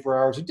body 24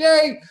 hours a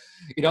day.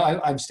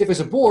 I'm stiff as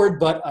a board,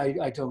 but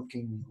I don't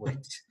gain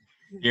weight.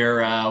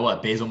 Your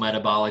basal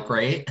metabolic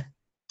rate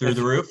through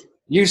the roof?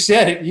 You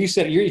said it.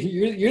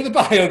 You're the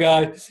bio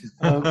guy.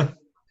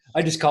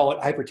 I just call it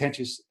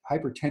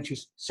hypertensive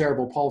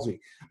cerebral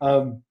palsy.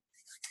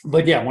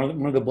 But yeah,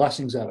 one of the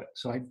blessings of it.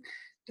 So I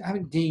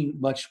haven't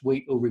gained much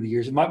weight over the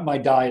years. My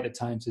diet at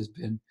times has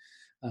been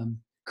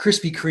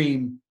Krispy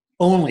Kreme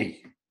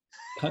only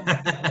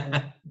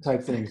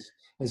type things.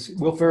 As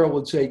Will Ferrell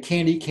would say,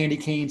 candy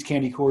canes,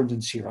 candy corns,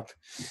 and syrup.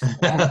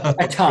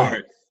 At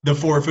times. The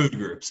 4 food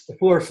groups. The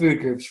 4 food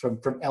groups from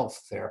ELF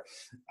there.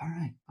 All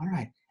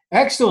right.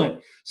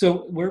 Excellent.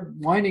 So we're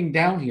winding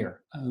down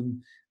here.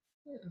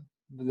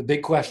 The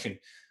big question.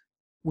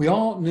 We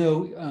all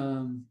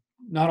know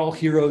not all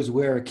heroes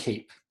wear a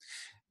cape.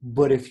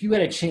 But if you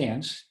had a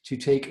chance to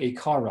take a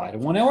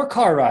 1-hour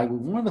car ride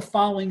with one of the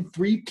following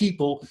 3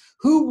 people,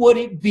 who would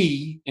it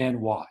be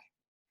and why?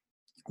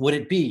 Would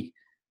it be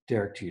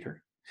Derek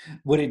Jeter?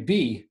 Would it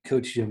be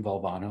Coach Jim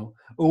Valvano?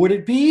 Or would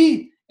it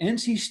be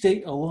NC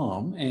State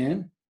alum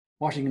and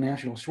Washington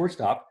National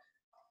shortstop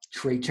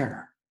Trea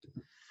Turner?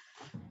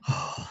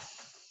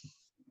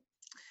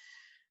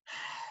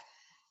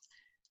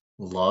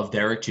 Love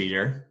Derek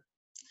Jeter.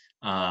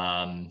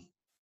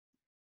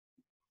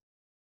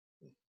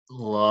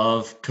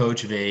 Love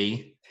Coach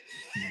V.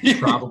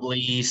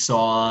 Probably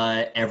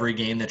saw every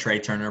game that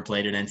Trea Turner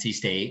played at NC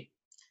State.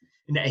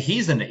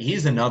 He's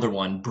another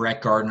one,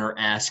 Brett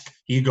Gardner-esque.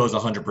 He goes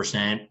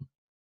 100%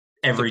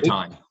 every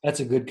time.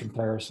 That's a good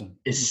comparison.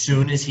 As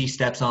soon as he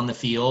steps on the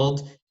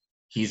field,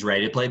 he's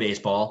ready to play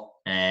baseball.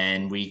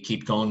 And we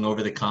keep going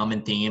over the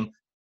common theme.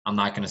 I'm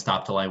not going to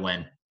stop till I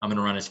win. I'm going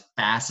to run as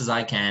fast as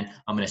I can.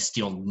 I'm going to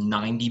steal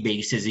 90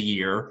 bases a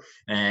year,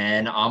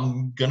 and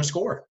I'm going to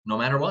score no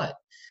matter what.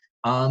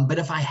 But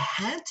if I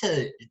had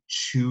to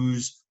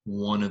choose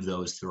one of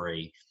those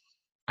 3,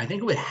 I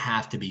think it would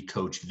have to be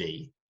Coach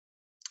V.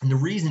 And the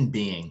reason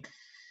being,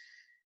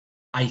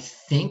 I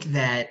think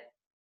that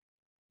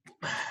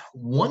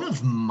one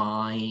of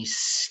my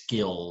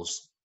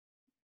skills,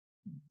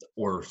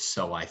 or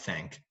so I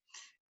think,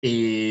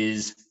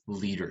 is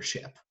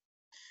leadership.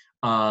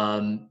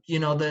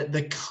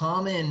 The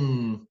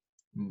common,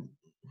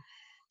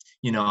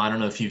 I don't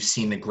know if you've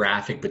seen the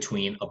graphic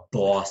between a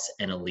boss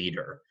and a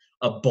leader.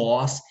 A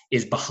boss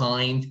is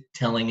behind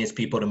telling his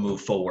people to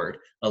move forward.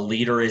 A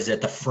leader is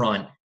at the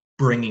front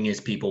bringing his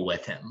people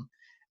with him.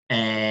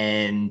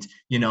 And,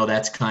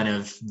 that's kind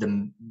of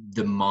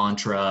the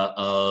mantra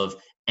of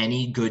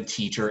any good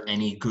teacher,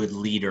 any good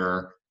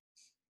leader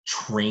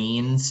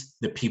trains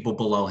the people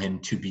below him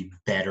to be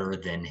better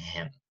than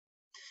him.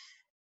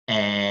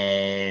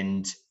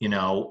 And,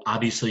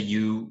 obviously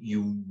you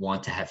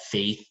want to have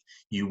faith,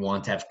 you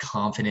want to have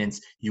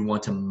confidence, you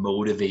want to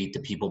motivate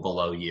the people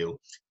below you.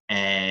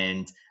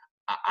 And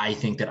I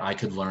think that I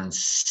could learn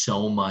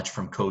so much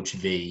from Coach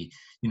V,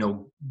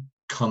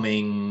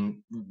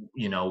 coming,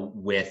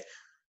 with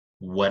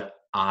what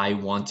I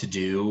want to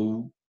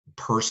do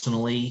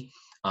personally,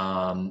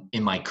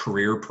 in my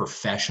career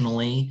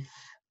professionally.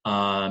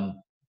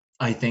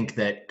 I think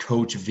that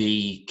Coach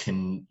V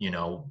can,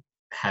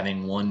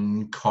 having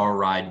one car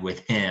ride with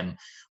him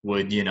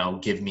would,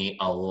 give me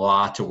a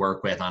lot to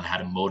work with on how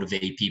to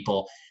motivate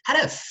people, how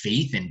to have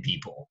faith in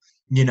people.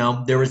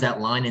 There was that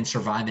line in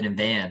Survive and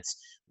Advance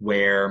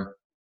where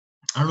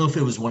I don't know if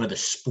it was one of the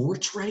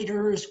sports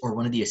writers or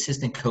one of the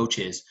assistant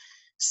coaches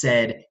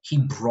said he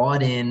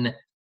brought in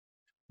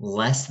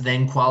less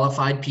than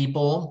qualified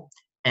people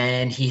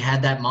and he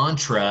had that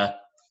mantra,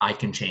 I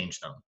can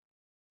change them,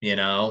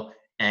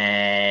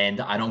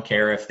 and I don't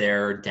care if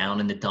they're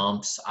down in the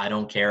dumps. I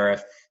don't care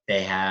if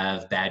they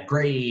have bad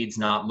grades,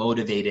 not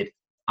motivated.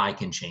 I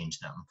can change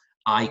them.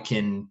 I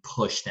can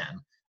push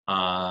them.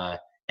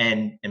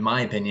 And in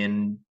my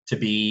opinion, to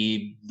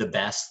be the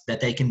best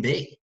that they can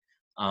be.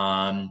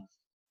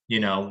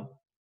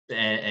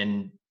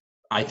 and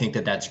I think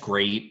that that's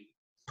great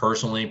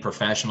personally,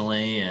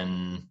 professionally,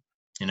 and,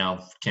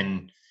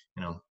 can,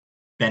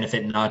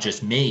 benefit not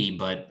just me,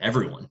 but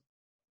everyone.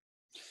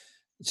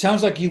 It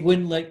sounds like you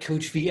wouldn't let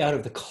Coach V out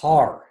of the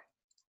car.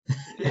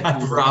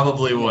 I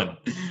probably wouldn't.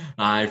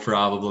 I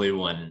probably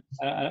wouldn't.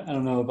 I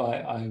don't know if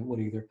I would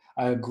either.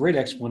 A great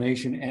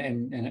explanation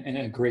and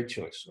a great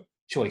choice.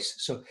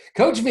 So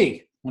Coach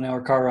V, 1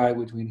 hour car ride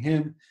with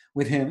him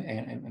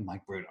and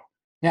Mike Bruno.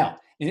 Now,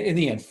 in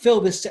the end, fill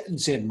this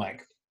sentence in,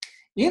 Mike.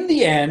 In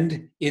the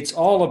end, it's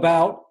all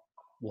about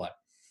what?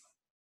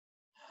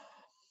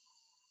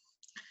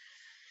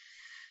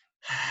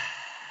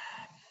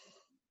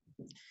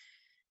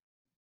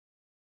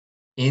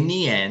 In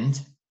the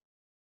end,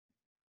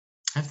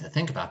 I have to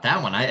think about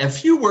that one. A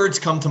few words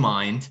come to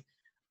mind.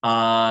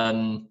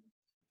 Now,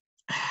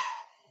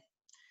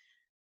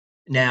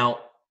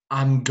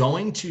 I'm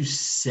going to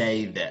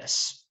say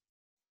this,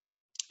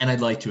 and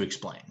I'd like to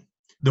explain.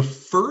 The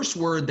first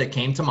word that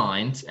came to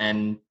mind,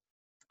 and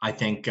I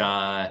think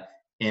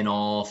in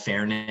all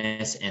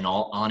fairness, in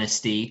all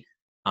honesty,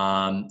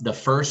 the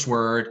first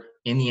word,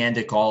 in the end,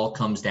 it all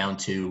comes down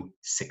to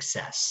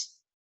success.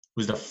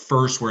 Was the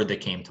first word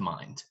that came to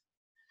mind.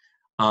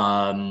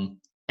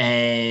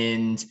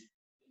 And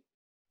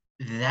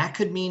that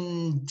could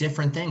mean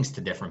different things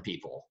to different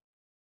people.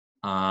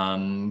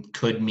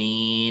 Could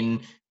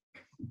mean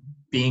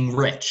being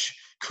rich,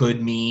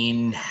 could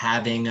mean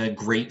having a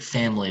great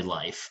family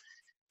life,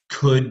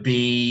 could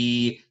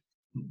be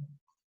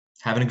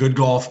having a good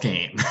golf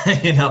game,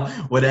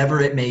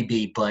 whatever it may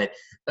be. But,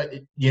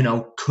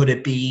 could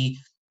it be,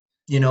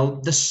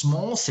 the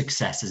small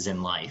successes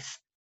in life,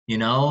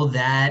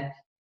 that,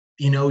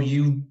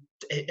 you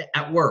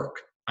at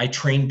work, I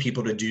train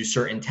people to do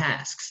certain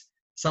tasks.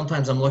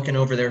 Sometimes I'm looking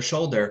over their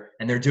shoulder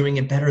and they're doing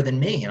it better than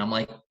me. And I'm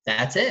like,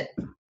 that's it.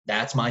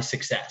 That's my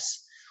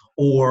success.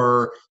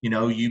 Or,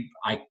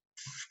 I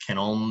can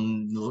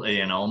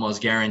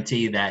almost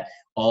guarantee that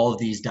all of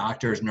these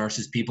doctors,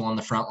 nurses, people on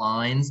the front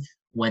lines,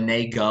 when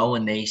they go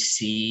and they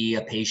see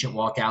a patient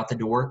walk out the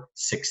door,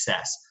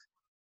 success.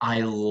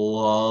 I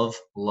love,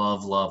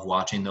 love, love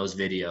watching those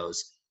videos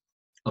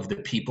of the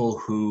people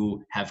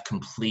who have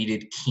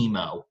completed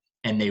chemo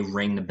and they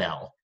ring the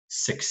bell.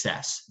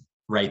 Success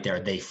right there.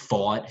 They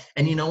fought.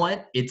 And you know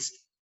what?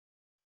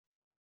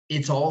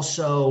 It's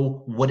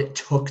also what it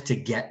took to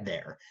get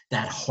there,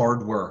 that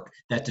hard work,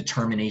 that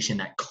determination,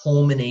 that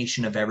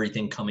culmination of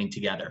everything coming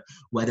together,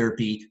 whether it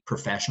be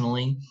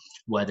professionally,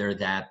 whether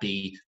that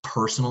be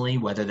personally,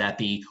 whether that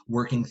be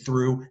working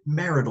through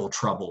marital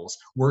troubles,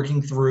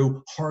 working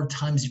through hard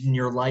times in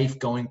your life,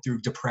 going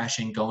through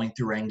depression, going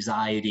through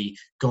anxiety,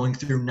 going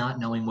through not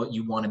knowing what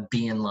you want to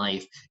be in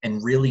life,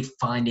 and really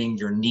finding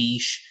your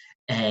niche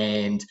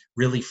and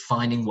really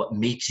finding what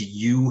makes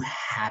you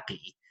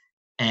happy.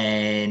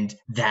 And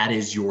that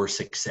is your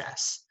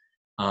success.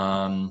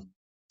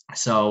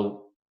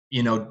 So,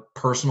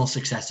 personal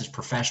successes,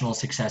 professional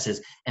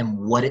successes, and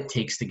what it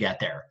takes to get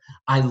there.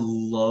 I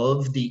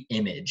love the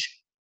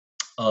image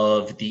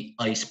of the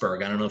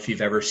iceberg. I don't know if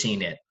you've ever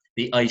seen it,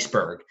 the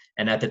iceberg.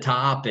 And at the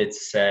top, it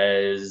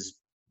says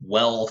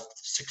wealth,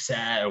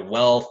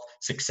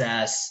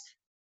 success,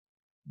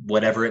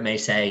 whatever it may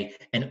say.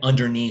 And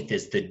underneath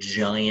is the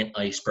giant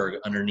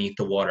iceberg underneath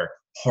the water.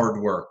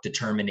 Hard work,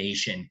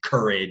 determination,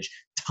 courage,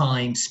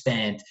 time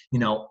spent,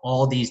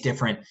 all these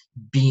different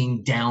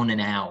being down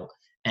and out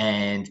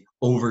and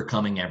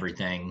overcoming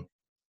everything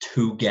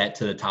to get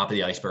to the top of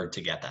the iceberg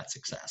to get that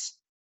success.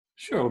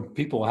 Sure,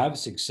 people have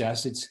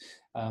success. It's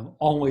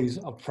always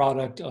a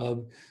product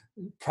of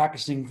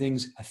practicing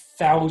things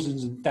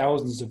thousands and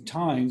thousands of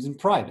times in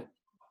private.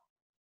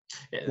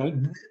 Right?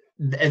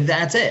 And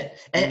that's it.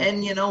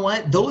 And you know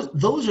what?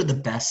 Those are the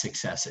best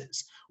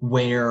successes,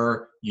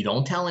 where you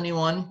don't tell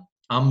anyone,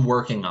 I'm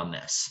working on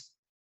this.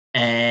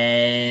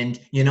 And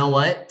you know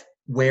what?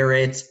 Where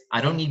it's, I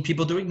don't need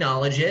people to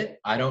acknowledge it.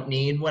 I don't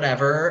need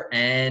whatever.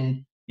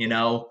 And,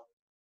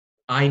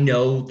 I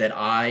know that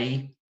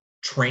I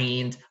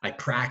trained, I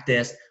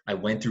practiced, I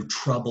went through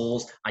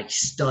troubles, I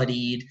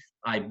studied,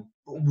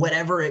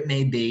 whatever it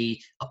may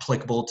be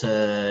applicable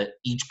to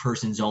each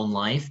person's own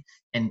life,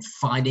 and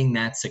finding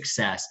that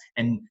success.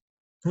 And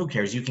who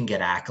cares? You can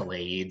get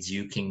accolades,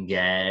 you can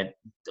get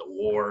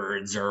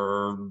awards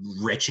or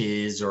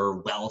riches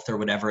or wealth or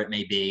whatever it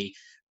may be.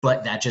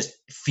 But that just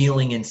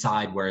feeling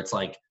inside where it's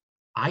like,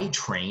 I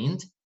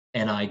trained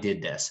and I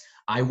did this.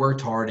 I worked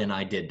hard and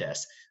I did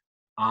this.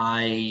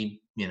 I,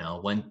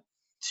 went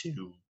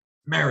to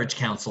marriage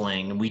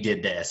counseling and we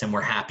did this and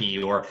we're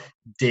happy, or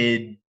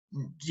did,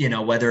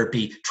 whether it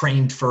be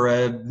trained for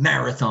a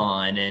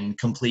marathon and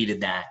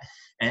completed that.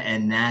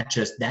 And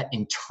that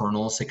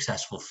internal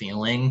successful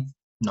feeling,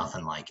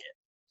 nothing like it.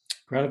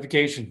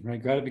 Gratification,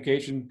 right?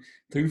 Gratification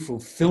through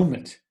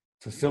fulfillment.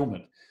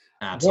 Absolutely.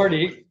 I've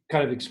already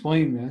kind of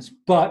explained this,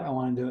 but I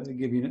wanted to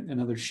give you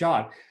another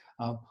shot.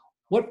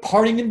 What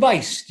parting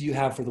advice do you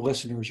have for the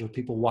listeners or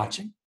people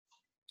watching?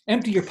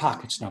 Empty your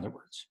pockets, in other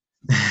words.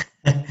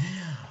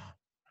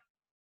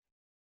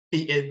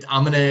 The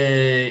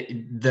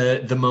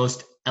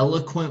most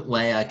eloquent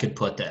way I could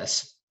put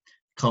this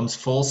comes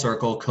full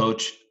circle,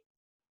 Coach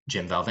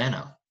Jim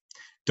Valvano.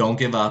 Don't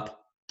give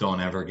up. Don't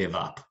ever give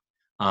up.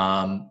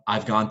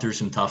 I've gone through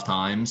some tough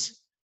times.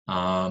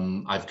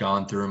 I've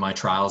gone through my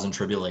trials and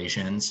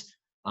tribulations.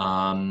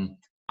 I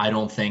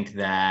don't think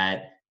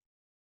that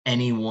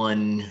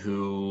anyone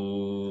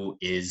who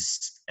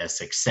is a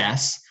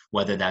success,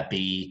 whether that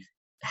be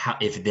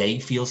if they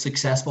feel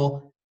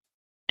successful,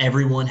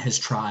 everyone has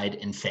tried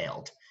and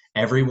failed.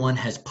 Everyone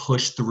has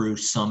pushed through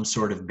some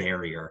sort of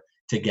barrier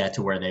to get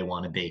to where they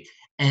want to be.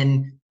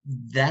 And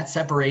that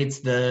separates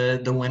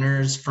the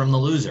winners from the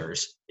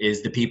losers,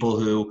 is the people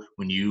who,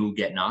 when you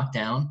get knocked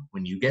down,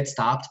 when you get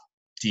stopped,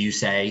 do you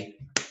say,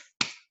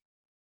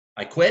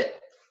 I quit?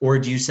 Or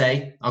do you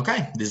say,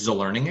 okay, this is a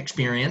learning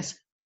experience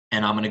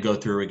and I'm going to go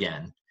through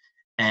again?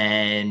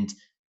 And,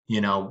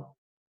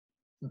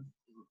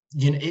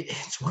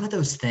 it's one of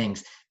those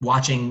things.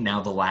 Watching now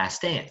The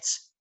Last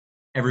Dance,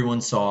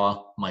 everyone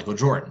saw Michael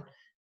Jordan.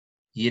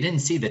 You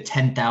didn't see the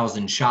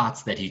 10,000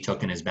 shots that he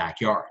took in his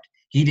backyard.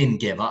 He didn't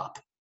give up.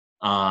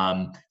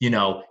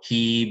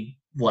 He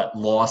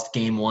lost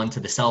game 1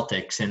 to the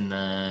Celtics in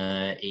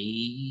the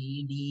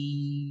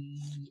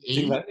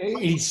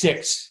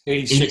 86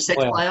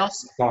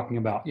 playoffs. Talking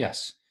about,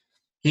 yes.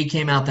 He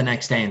came out the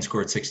next day and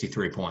scored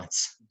 63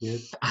 points. Good.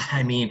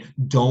 I mean,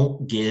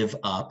 don't give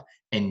up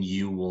and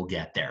you will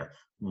get there.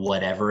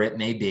 Whatever it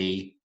may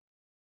be,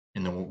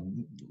 in the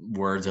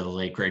words of the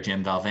late, great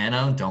Jim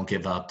Valvano, don't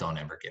give up, don't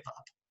ever give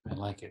up. I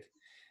like it.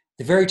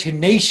 The very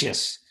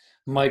tenacious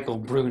Michael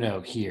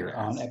Bruno here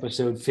on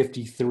episode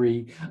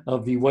 53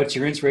 of the What's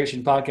Your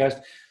Inspiration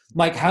podcast.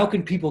 Mike, how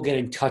can people get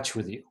in touch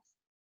with you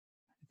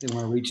if they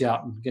want to reach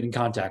out and get in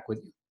contact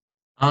with you?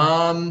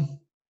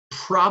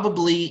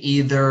 Probably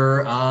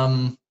either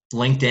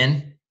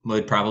LinkedIn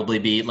would probably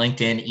be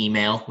LinkedIn,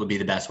 email would be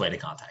the best way to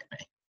contact me.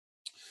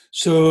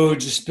 So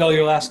just spell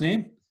your last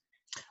name.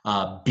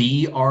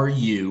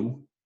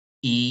 Brueno.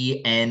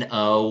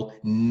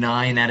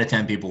 9 out of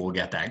 10 people will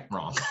get that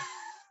wrong.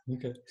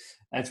 Okay.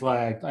 That's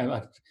why I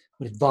would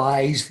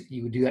advise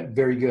you would do that.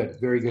 Very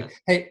good. Very good.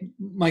 Hey,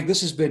 Mike,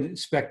 this has been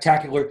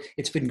spectacular.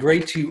 It's been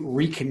great to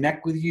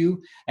reconnect with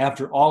you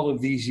after all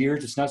of these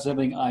years. It's not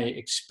something I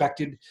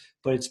expected,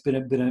 but it's been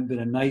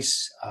a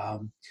nice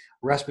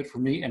respite for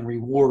me and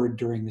reward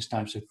during this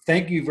time. So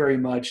thank you very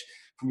much.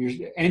 From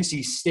your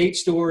NC State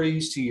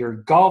stories to your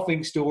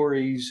golfing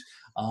stories,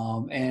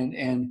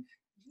 and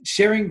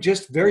sharing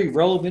just very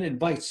relevant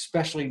advice,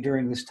 especially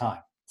during this time.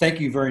 Thank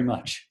you very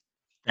much.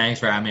 Thanks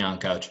for having me on,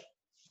 Coach.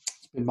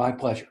 It's been my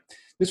pleasure.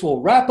 This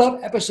will wrap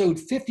up episode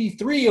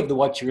 53 of the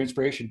What's Your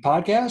Inspiration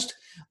podcast.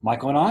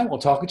 Michael and I will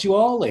talk with you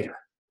all later.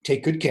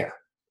 Take good care.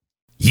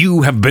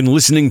 You have been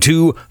listening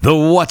to the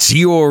What's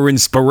Your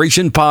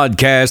Inspiration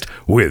podcast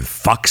with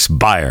Fox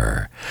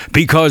Beyer,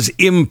 because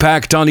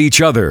impact on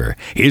each other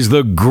is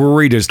the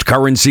greatest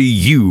currency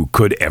you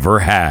could ever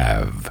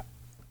have.